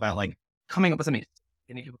disinformation that are all about like coming up with something,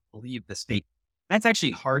 getting people to believe the state. That's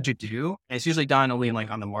actually hard to do. And it's usually done only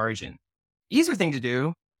like on the margin. Easier thing to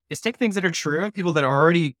do is take things that are true, people that are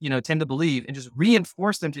already, tend to believe, and just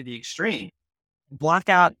reinforce them to the extreme. Block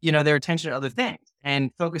out, their attention to other things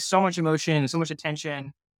and focus so much emotion, so much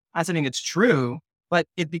attention on something that's true, but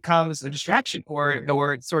it becomes a distraction or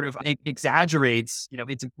it sort of exaggerates,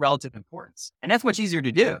 its relative importance. And that's much easier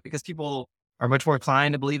to do because people are much more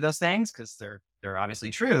inclined to believe those things because they're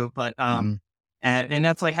obviously true. But, and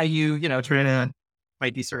that's like how you, try to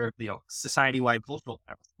fight these sort of, society-wide cultural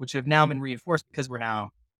patterns, which have now been reinforced because we're now,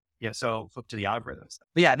 so hooked to the algorithms.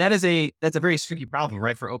 But yeah, that's a very tricky problem,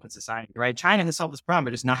 right? For open society, right? China has solved this problem,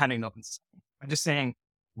 but just not having an open society. I'm just saying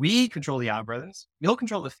we control the algorithms, we'll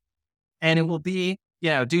control and it will be,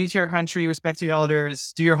 duty to your country, respect to your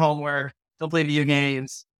elders, do your homework, don't play video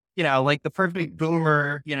games, like the perfect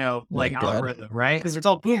boomer, like algorithm, right? Because it's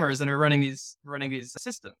all boomers that are running these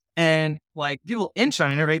systems. And like people in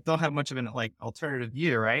China, right, don't have much of an like alternative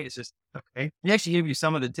view, right? It's just, okay. We actually give you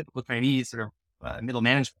some of the typical Chinese sort of middle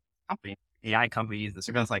management company, AI companies, the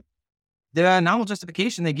surveillance, like the novel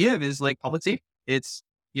justification they give is like public safety. It's,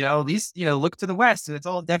 these, look to the West and it's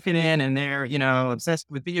all decadent and they're, obsessed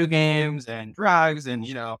with video games and drugs and,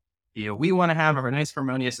 we want to have a nice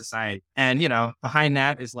harmonious society. And, behind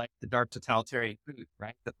that is like the dark totalitarian food,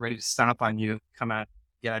 right? That's ready to stomp on you,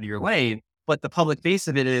 get out of your lane. But the public face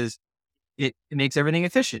of it is, it makes everything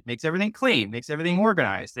efficient, makes everything clean, makes everything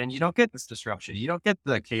organized. And you don't get this disruption. You don't get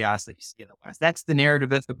the chaos that you see in the West. That's the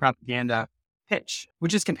narrative of the propaganda pitch,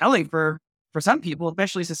 which is compelling for some people,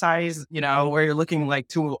 especially societies, where you're looking like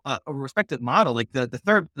to a respected model, like the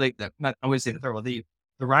third, like not, I wouldn't say the third world, the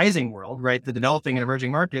rising world, right? The developing and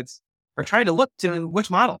emerging markets are trying to look to which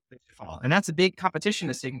model they should follow. And that's a big competition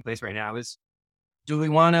that's taking place right now is, do we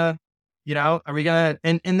want to, are we going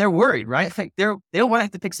to, and they're worried, right? Like they don't want to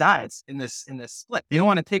have to pick sides in this split. They don't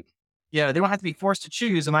want to pick, they don't have to be forced to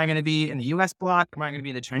choose. Am I going to be in the US bloc? Am I going to be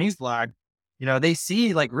in the Chinese bloc? They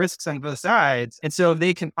see like risks on both sides. And so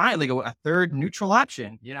they can finally go a third neutral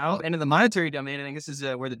option, and in the monetary domain, I think this is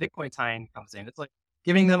where the Bitcoin tie-in comes in. It's like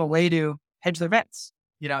giving them a way to hedge their bets,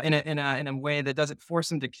 in a way that doesn't force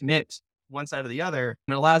them to commit one side or the other.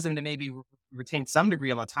 And it allows them to maybe retain some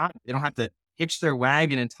degree of autonomy. They don't have to hitch their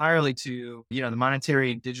wagon entirely to, the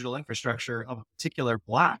monetary and digital infrastructure of a particular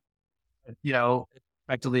block,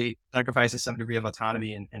 effectively sacrifices some degree of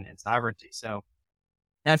autonomy and sovereignty. So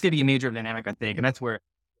that's going to be a major dynamic, I think. And that's where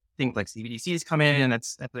things like CBDCs come in. And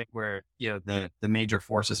that's like where, the major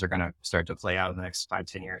forces are going to start to play out in the next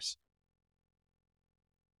 5-10 years.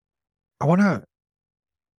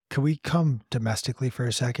 Can we come domestically for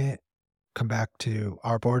a second? Come back to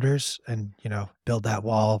our borders and, build that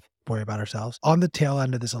wall, worry about ourselves. On the tail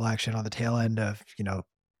end of this election, on the tail end of,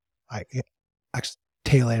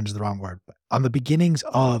 tail end is the wrong word, but on the beginnings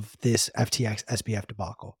of this FTX SBF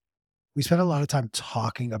debacle, we spent a lot of time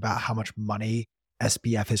talking about how much money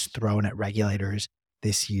SBF has thrown at regulators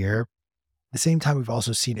this year. At the same time, we've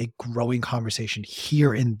also seen a growing conversation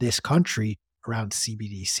here in this country around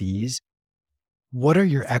CBDCs. What are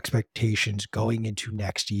your expectations going into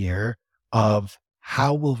next year of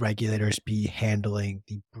how will regulators be handling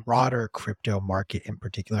the broader crypto market in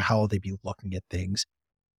particular? How will they be looking at things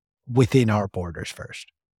within our borders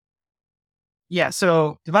first? Yeah.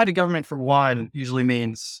 So divided government, for one, usually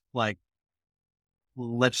means like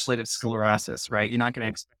legislative sclerosis, right? You're not going to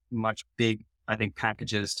expect much big, I think,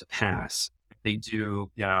 packages to pass. If they do,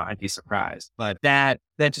 I'd be surprised. But that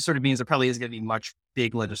just sort of means there probably isn't going to be much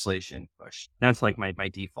big legislation push. That's like my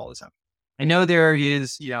default is up. I know there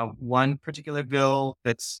is, one particular bill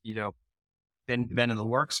that's, been in the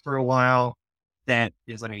works for a while that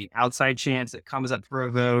is like an outside chance it comes up for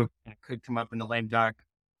a vote and it could come up in the lame duck.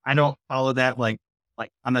 I don't follow that. Like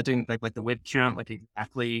I'm not doing like the whip count, like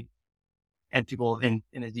exactly. And people in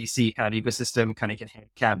a DC kind of ecosystem kind of can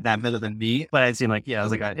handicap that better than me. But it seemed like, I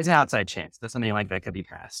was like, it's an outside chance that something like that could be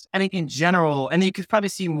passed. I think in general, and you could probably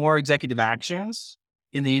see more executive actions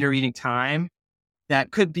in the intervening time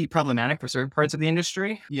that could be problematic for certain parts of the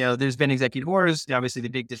industry. There's been executive orders, obviously the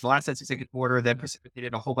big digital assets executive order that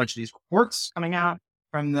precipitated a whole bunch of these reports coming out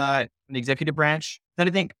from the executive branch. That I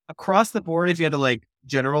think across the board, if you had to like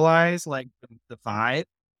generalize, like the five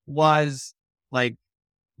was like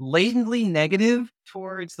latently negative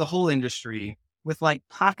towards the whole industry with like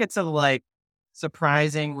pockets of like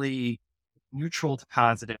surprisingly neutral to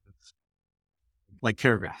positive like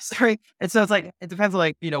paragraphs, right? And so it's like, it depends on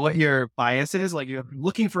like, what your bias is. Like you're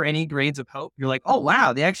looking for any grades of hope. You're like, oh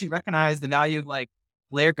wow, they actually recognize the value of like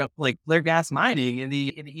flare gas mining in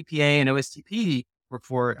the EPA and OSTP.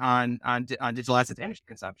 report on digital assets energy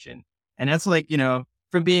consumption. And that's like,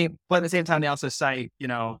 from being, but at the same time, they also cite,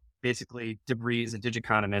 basically debris and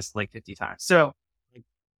digiconomists like 50 times. So like,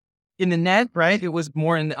 in the net, right, it was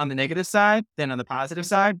more on the negative side than on the positive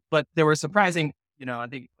side, but there were surprising, I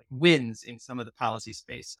think like wins in some of the policy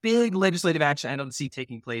space. Big legislative action I don't see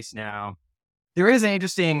taking place now. There is an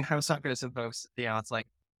interesting, I was talking to some folks, it's like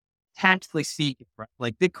tactically speaking, right?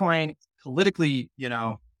 Like Bitcoin politically,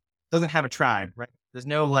 doesn't have a tribe, right? There's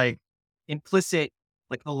no like implicit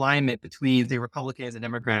like alignment between the Republicans and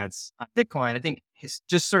Democrats on Bitcoin. I think it's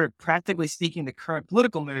just sort of practically speaking, the current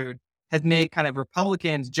political mood has made kind of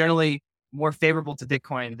Republicans generally more favorable to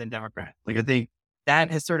Bitcoin than Democrats. Like I think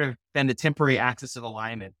that has sort of been the temporary axis of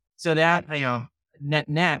alignment. So that,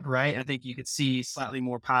 net, right? I think you could see slightly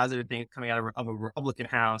more positive things coming out of a Republican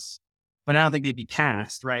House, but I don't think they'd be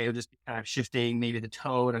passed, right? It would just be kind of shifting maybe the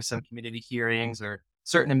tone of some committee hearings or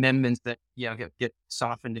certain amendments that, get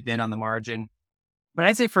softened a bit on the margin. But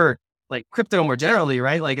I'd say for like crypto more generally,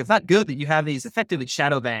 right? Like it's not good that you have these effectively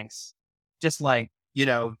shadow banks, just like,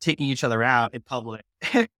 taking each other out in public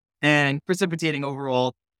and precipitating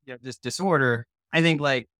overall, just disorder. I think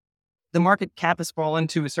like the market cap has fallen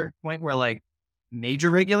to a certain point where like major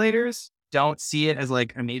regulators don't see it as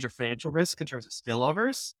like a major financial risk in terms of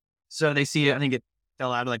spillovers. So they see it, I think it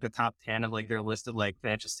fell out of like the top 10 of like their list of like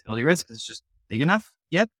financial stability risks. It's just big enough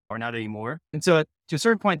yet or not anymore. And so to a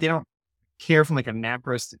certain point, they don't care from like a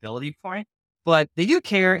macro stability point, but they do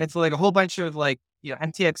care. It's like a whole bunch of like,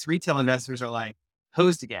 MTX retail investors are like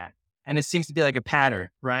hosed again. And it seems to be like a pattern,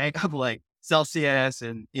 right? Of like Celsius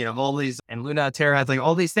and, all these and Luna, Terra, like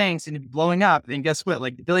all these things seem to be blowing up. And guess what?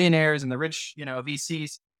 Like the billionaires and the rich,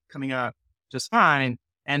 VCs coming up just fine.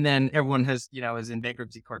 And then everyone has, is in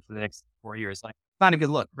bankruptcy court for the next 4 years. Like not a good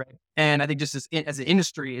look, right? And I think just as an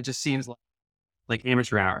industry, it just seems like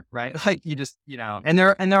amateur hour, right? Like you just, and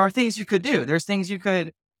there are things you could do. There's things you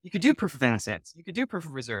could do proof of assets. You could do proof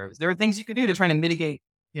of reserves. There are things you could do to try to mitigate,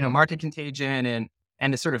 market contagion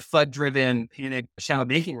and the sort of FUD driven panic shadow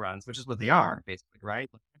banking runs, which is what they are basically, right?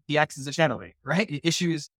 FTX is a shadow bank, right? It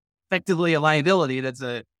issues effectively a liability that's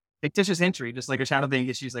a fictitious entry, just like a shadow bank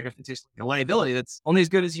issues like a liability that's only as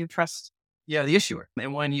good as you trust, the issuer.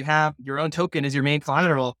 And when you have your own token as your main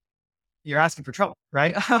collateral, you're asking for trouble,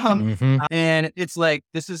 right? And it's like,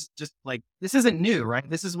 this isn't new, right?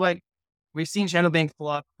 This is what we've seen shadow banks pull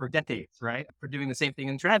up for decades, right? For doing the same thing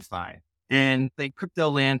in TradFi. And the crypto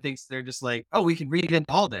land thinks they're just like, oh, we can read into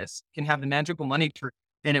all this, can have the magical money tree,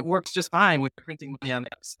 and it works just fine with printing money on the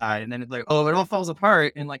outside. And then it's like, oh, it all falls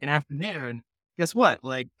apart in like an afternoon. Guess what?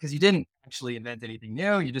 Like, because you didn't actually invent anything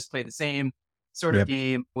new. You just play the same sort of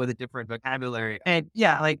game with a different vocabulary. And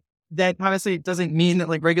yeah, like that obviously doesn't mean that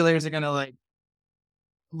like regulators are going to like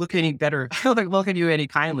look any better, look at you any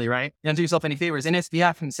kindly, right? You don't do yourself any favors. And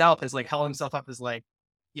SBF himself has like held himself up as like,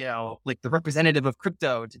 like the representative of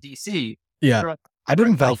crypto to DC. Yeah. I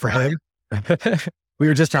didn't vote for him. We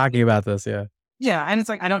were just talking about this. Yeah. Yeah. And it's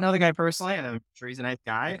like, I don't know the guy personally. I'm sure he's a nice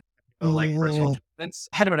guy. But like personal judgments,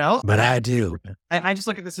 I don't know. But I do. I just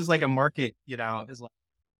look at this as like a market, is like,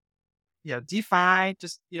 DeFi,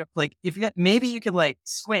 just, like if you maybe you could like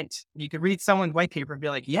squint, you could read someone's white paper and be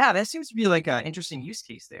like, yeah, that seems to be like an interesting use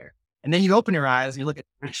case there. And then you open your eyes and you look at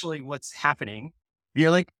actually what's happening.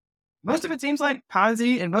 You're like, most of it seems like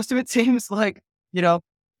Ponzi and most of it seems like,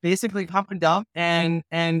 basically pump and dump and,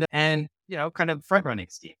 kind of front running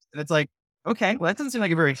schemes. And it's like, okay, well, that doesn't seem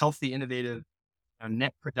like a very healthy, innovative,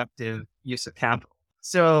 net productive use of capital.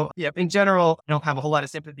 So yeah, in general, I don't have a whole lot of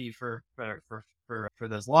sympathy for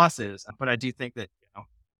those losses, but I do think that,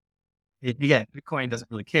 again, Bitcoin doesn't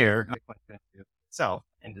really care. Bitcoin's going to do it itself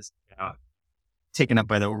and just, taken up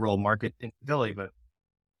by the overall market instability. But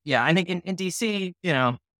yeah, I think in DC,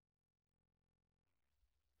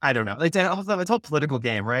 I don't know. It's a whole political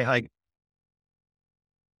game, right? Like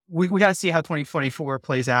we got to see how 2024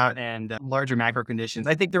 plays out and larger macro conditions.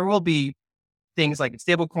 I think there will be things like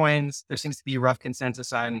stable coins. There seems to be a rough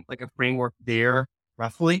consensus on like a framework there,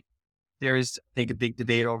 roughly. There's, I think, a big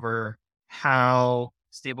debate over how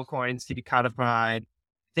stable coins can be codified.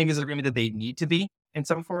 I think there's an agreement that they need to be in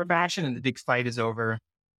some form or fashion. And the big fight is over,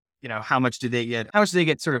 how much do they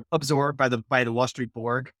get sort of absorbed by the Wall Street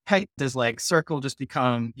Borg? Right? Does like Circle just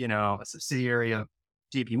become, a subsidiary of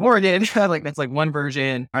JP Morgan? Like that's like one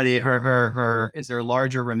version. Are they, is there a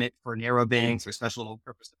larger remit for narrow banks or special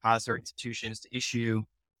purpose depositor institutions to issue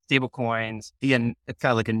stable coins? Again, it's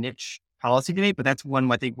kind of like a niche policy debate, but that's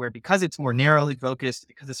one I think where, because it's more narrowly focused,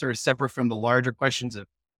 because it's sort of separate from the larger questions of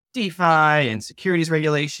DeFi and securities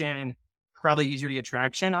regulation, probably easier to get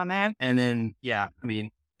traction on that. And then,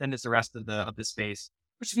 then it's the rest of the space,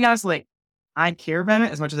 which to be honest, like I care about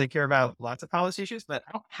it as much as I care about lots of policy issues, but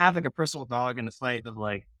I don't have like a personal dog in the fight of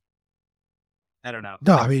like, I don't know.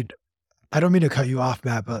 No, Like, I mean, I don't mean to cut you off,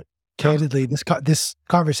 Matt, but no, candidly, this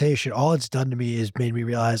conversation, all it's done to me is made me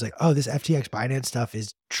realize like, oh, this FTX Binance stuff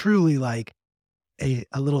is truly like a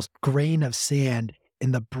little grain of sand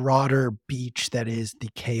in the broader beach that is the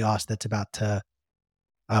chaos that's about to.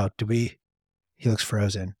 Oh, do we? He looks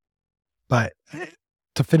frozen. But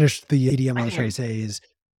to finish the idiom I I can was hear trying you. to say is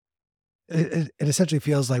it essentially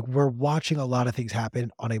feels like we're watching a lot of things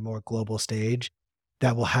happen on a more global stage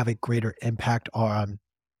that will have a greater impact on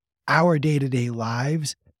our day-to-day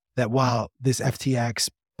lives. That while this FTX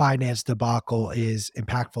Binance debacle is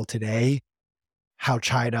impactful today, how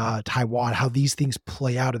China, Taiwan, how these things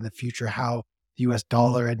play out in the future, how the US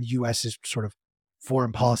dollar and US's sort of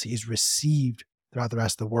foreign policy is received throughout the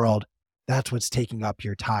rest of the world, that's what's taking up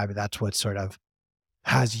your time. And that's what sort of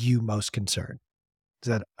has you most concerned. Is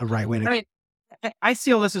that a right way to? I mean, I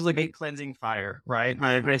see all this as like a cleansing fire, right?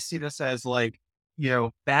 I see this as like,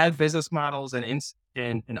 bad business models and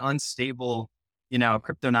and unstable,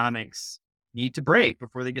 cryptonomics need to break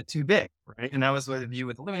before they get too big, right? And that was the view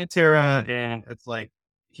with Luminatera. And it's like,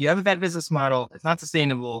 if you have a bad business model, it's not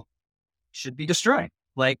sustainable, should be destroyed.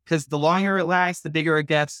 Like, because the longer it lasts, the bigger it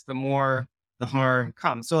gets, the more the harm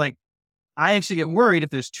comes. So like, I actually get worried if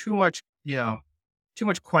there's too much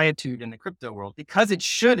quietude in the crypto world because it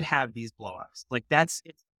should have these blowups. Like that's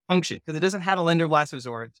its function because it doesn't have a lender of last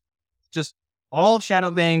resort. Just all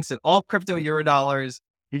shadow banks and all crypto euro dollars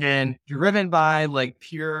and driven by like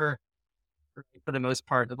pure, for the most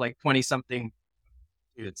part, of like 20 something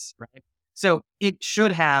dudes, right? So it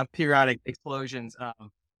should have periodic explosions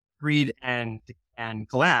of greed and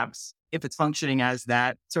collapse if it's functioning as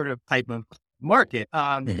that sort of type of market.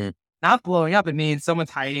 Mhm. Not blowing up, it means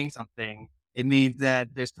someone's hiding something. It means that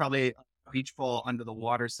there's probably a beach ball under the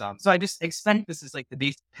water some. So I just expect this is like the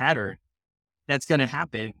basic pattern that's going to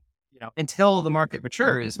happen, until the market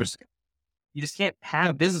matures. Which you just can't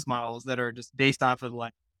have business models that are just based off of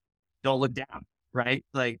like, don't look down, right?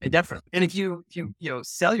 Like definitely. And if you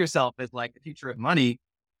sell yourself as like the future of money,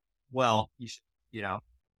 well, you should,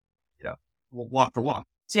 walk the walk.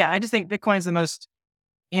 So yeah, I just think Bitcoin is the most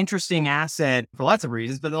interesting asset for lots of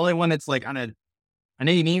reasons, but the only one that's like on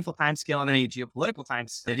any meaningful time scale and any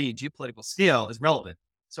geopolitical scale is relevant.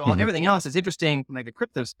 So Mhm. everything else is interesting from like the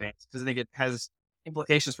crypto space because I think it has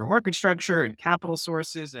implications for market structure and capital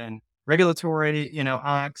sources and regulatory,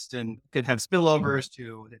 angst, and could have spillovers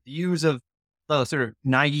to the views of the sort of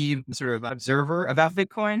naive sort of observer about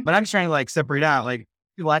Bitcoin. But I'm just trying to like separate out like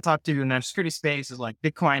people I talk to in the security space is like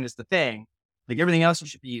Bitcoin is the thing. Like everything else you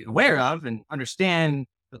should be aware of and understand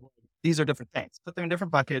that like, these are different things. Put them in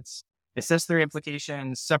different buckets, assess their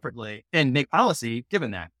implications separately, and make policy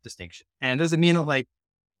given that distinction. And does it mean that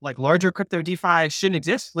like larger crypto DeFi shouldn't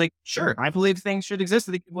exist? Like, sure, I believe things should exist.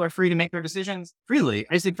 I think people are free to make their decisions freely.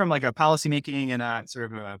 I just think from like a policy making and a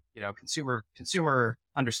sort of a consumer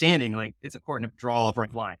understanding, like it's important to draw a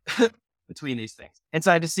bright line between these things. And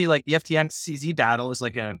so I just see like the FTX CZ battle is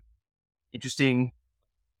like a interesting,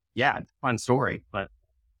 fun story, but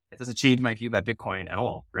it doesn't change my view about Bitcoin at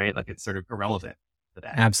all, right? Like it's sort of irrelevant to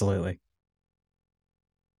that. Absolutely.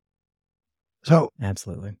 So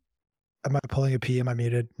Absolutely. am I pulling a P? Am I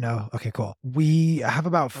muted? No. Okay, cool. We have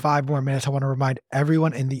about 5 more minutes. I want to remind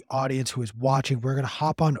everyone in the audience who is watching, we're going to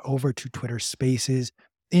hop on over to Twitter Spaces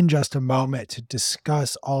in just a moment to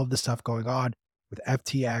discuss all of the stuff going on with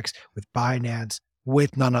FTX, with Binance,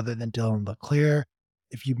 with none other than Dylan LeClaire.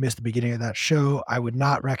 If you missed the beginning of that show, I would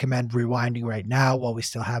not recommend rewinding right now while we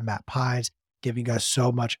still have Matt Pines giving us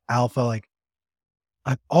so much alpha. Like,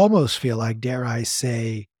 I almost feel like, dare I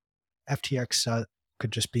say, FTX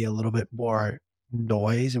could just be a little bit more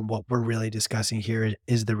noise, and what we're really discussing here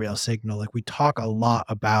is the real signal. Like, we talk a lot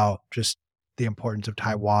about just the importance of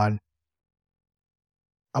Taiwan.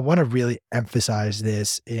 I want to really emphasize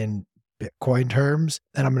this in Bitcoin terms,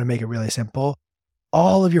 and I'm going to make it really simple.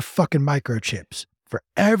 All of your fucking microchips for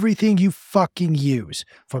everything you fucking use,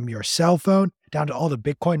 from your cell phone down to all the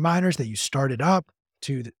Bitcoin miners that you started up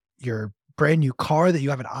to your brand new car that you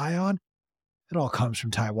have an eye on, it all comes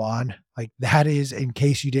from Taiwan. Like, that is, in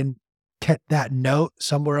case you didn't get that note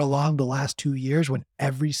somewhere along the last 2 years when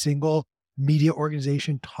every single media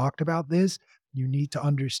organization talked about this, you need to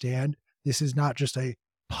understand this is not just a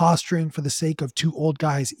posturing for the sake of two old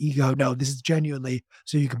guys' ego. No, this is genuinely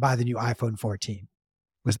so you can buy the new iPhone 14.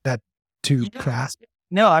 Was that too crass?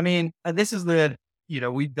 No, I mean, this is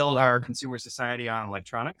we build our consumer society on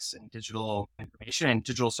electronics and digital information and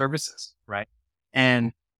digital services, right?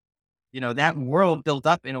 And, that world built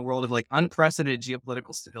up in a world of like unprecedented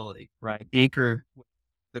geopolitical stability, right? Anchored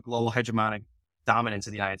the global hegemonic dominance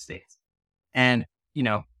of the United States. And,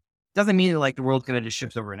 doesn't mean that like the world's going to just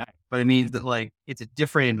shift overnight, but it means that like it's a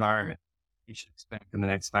different environment you should expect in the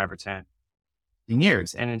next 5 or 10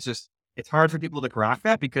 years. And it's hard for people to grok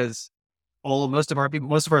that because most of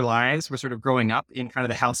our lives, we're sort of growing up in kind of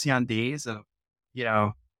the halcyon days of,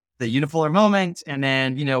 the unipolar moment. And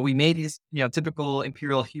then, we made these, typical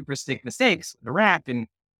imperial hubristic mistakes in Iraq and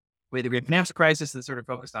with the great financial crisis that sort of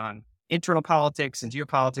focused on internal politics, and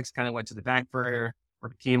geopolitics kind of went to the back burner or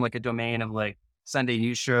became like a domain of like Sunday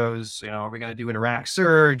news shows. Are we going to do an Iraq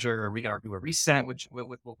surge, or are we going to do a reset with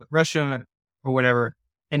Russia or whatever?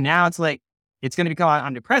 And now it's like, it's going to become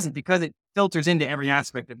omnipresent because it filters into every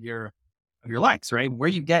aspect of your lives, right? Where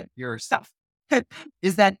you get your stuff.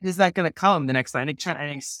 Is that going to come the next time? I think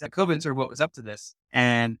COVID sort of what was up to this.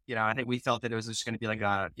 And, I think we felt that it was just going to be like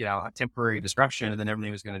a temporary disruption, and then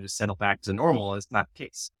everything was going to just settle back to normal. It's not the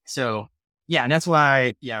case. So yeah, and that's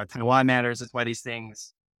why, Taiwan matters. That's why these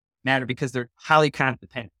things matter, because they're highly kind of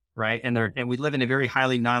dependent, right? And we live in a very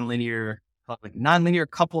highly nonlinear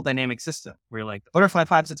couple dynamic system where like the butterfly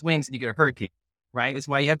flaps its wings and you get a hurricane. Right. It's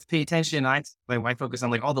why you have to pay attention. Why focus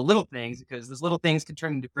on like all the little things, because those little things can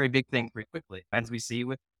turn into very big things very quickly. As we see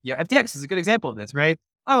with FTX is a good example of this, right?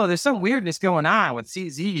 Oh, there's some weirdness going on with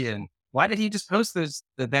CZ, and why did he just post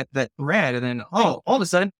that thread? And then, all of a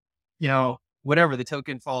sudden, whatever, the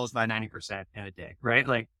token falls by 90% in a day, right?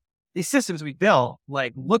 Like these systems we built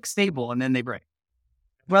like look stable and then they break.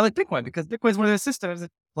 Well, like Bitcoin, because Bitcoin is one of those systems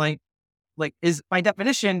that like is by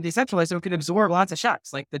definition decentralized, so it could absorb lots of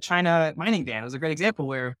shocks. Like the China mining ban was a great example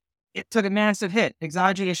where it took a massive hit,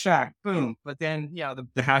 exogenous shock, boom. But then,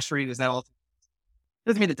 the hash rate is now,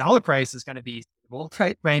 doesn't mean the dollar price is going to be stable,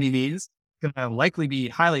 right? By any means, going to likely be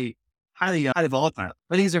highly volatile.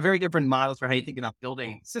 But these are very different models for how you think about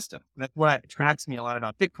building systems. That's what attracts me a lot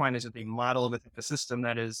about Bitcoin, is that they model with a system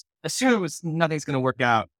that assumes nothing's going to work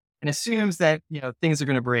out and assumes that, things are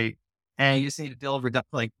going to break. And you just need to build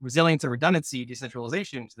resilience and redundancy,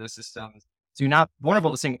 decentralization to those systems. So you're not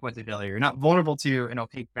vulnerable to single points of failure. You're not vulnerable to an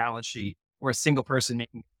opaque balance sheet or a single person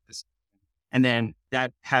making this. And then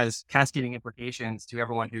that has cascading implications to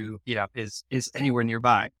everyone who, is anywhere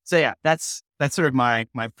nearby. So yeah, that's sort of my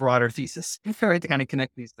broader thesis to kind of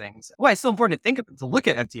connect these things. Why it's so important to look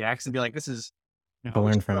at FTX and be like, this is,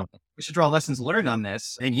 learn from it. We should draw lessons learned on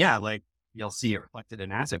this. And yeah, like you'll see it reflected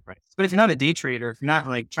in asset price. But if you're not a day trader, if you're not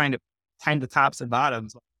like trying to time the tops and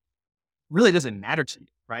bottoms, really doesn't matter to you,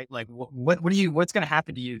 right? Like what's going to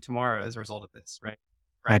happen to you tomorrow as a result of this, right?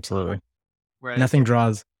 Absolutely. Whereas Nothing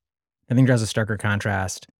draws a starker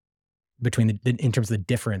contrast between in terms of the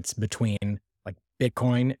difference between like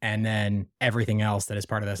Bitcoin and then everything else that is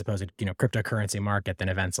part of the supposed, cryptocurrency market than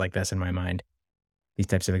events like this in my mind. These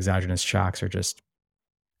types of exogenous shocks are just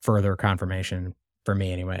further confirmation, for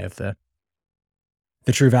me anyway, of the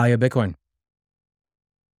true value of Bitcoin.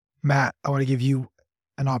 Matt, I want to give you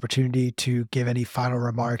an opportunity to give any final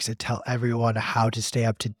remarks and tell everyone how to stay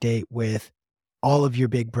up to date with all of your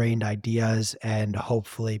big brained ideas, and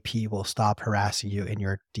hopefully P will stop harassing you in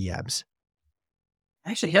your DMs.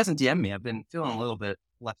 Actually, he hasn't DM'd me. I've been feeling a little bit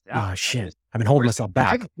left out. Oh shit. I've been holding myself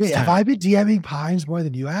back. Have I been DMing Pines more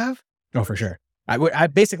than you have? Oh, for sure. I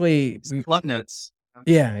basically club notes.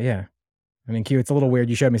 Yeah. I mean, Q, it's a little weird.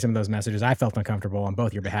 You showed me some of those messages. I felt uncomfortable on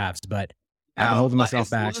both your behalves, but I've been holding myself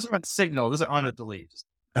back. Those are on Signal. Those are on a delete.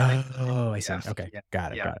 Oh, I see. Okay. Yeah.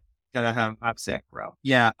 Got it. Gotta have OPSEC, bro.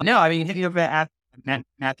 Yeah. No, I mean, hit me up at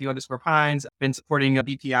Matthew_Pines. I've been supporting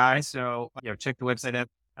BPI. So, check the website out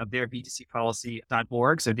of their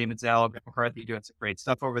btcpolicy.org. So David Zell, Greg McCarthy doing some great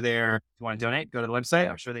stuff over there. If you want to donate, go to the website.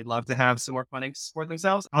 I'm sure they'd love to have some more funding to support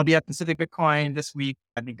themselves. I'll be at Pacific Bitcoin this week.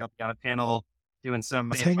 I think I'll be on a panel doing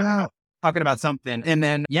some talking about something. And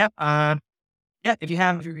then, if you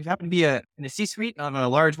happen to be in a C-suite of a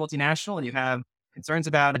large multinational and you have concerns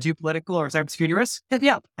about geopolitical or cybersecurity risk, hit me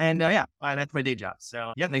up. And that's my day job.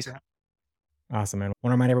 So thanks for having me. Awesome, man. I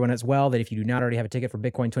want to remind everyone as well that if you do not already have a ticket for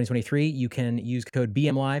Bitcoin 2023, you can use code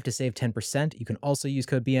BMLive to save 10%. You can also use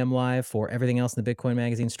code BMLive for everything else in the Bitcoin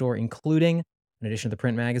Magazine store, including in addition to the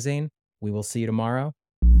print magazine. We will see you tomorrow.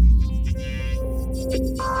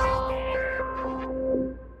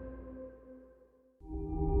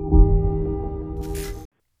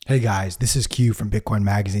 Hey guys, this is Q from Bitcoin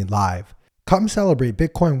Magazine Live. Come celebrate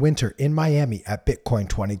Bitcoin Winter in Miami at Bitcoin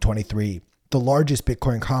 2023. The largest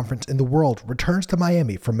Bitcoin conference in the world returns to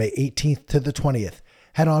Miami from May 18th to the 20th.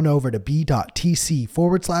 Head on over to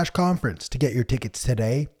b.tc/conference to get your tickets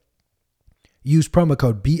today. Use promo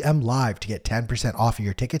code BMLive to get 10% off of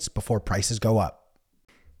your tickets before prices go up.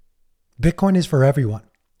 Bitcoin is for everyone.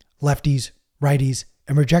 Lefties, righties,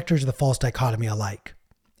 and rejectors of the false dichotomy alike.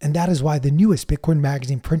 And that is why the newest Bitcoin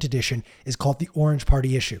Magazine print edition is called the Orange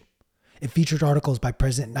Party issue. It features articles by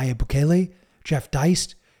President Nayib Bukele, Jeff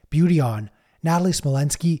Deist, Beautyon, Natalie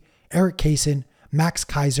Smolensky, Eric Kaysen, Max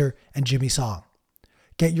Kaiser, and Jimmy Song.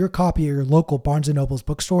 Get your copy at your local Barnes & Noble's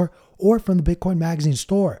bookstore or from the Bitcoin Magazine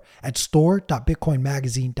store at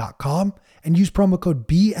store.bitcoinmagazine.com and use promo code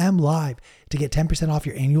BMLive to get 10% off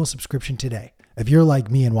your annual subscription today. If you're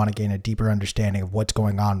like me and want to gain a deeper understanding of what's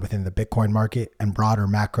going on within the Bitcoin market and broader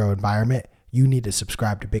macro environment, you need to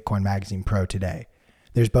subscribe to Bitcoin Magazine Pro today.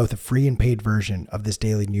 There's both a free and paid version of this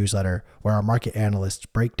daily newsletter where our market analysts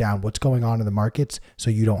break down what's going on in the markets so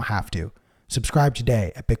you don't have to. Subscribe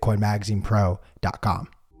today at bitcoinmagazinepro.com.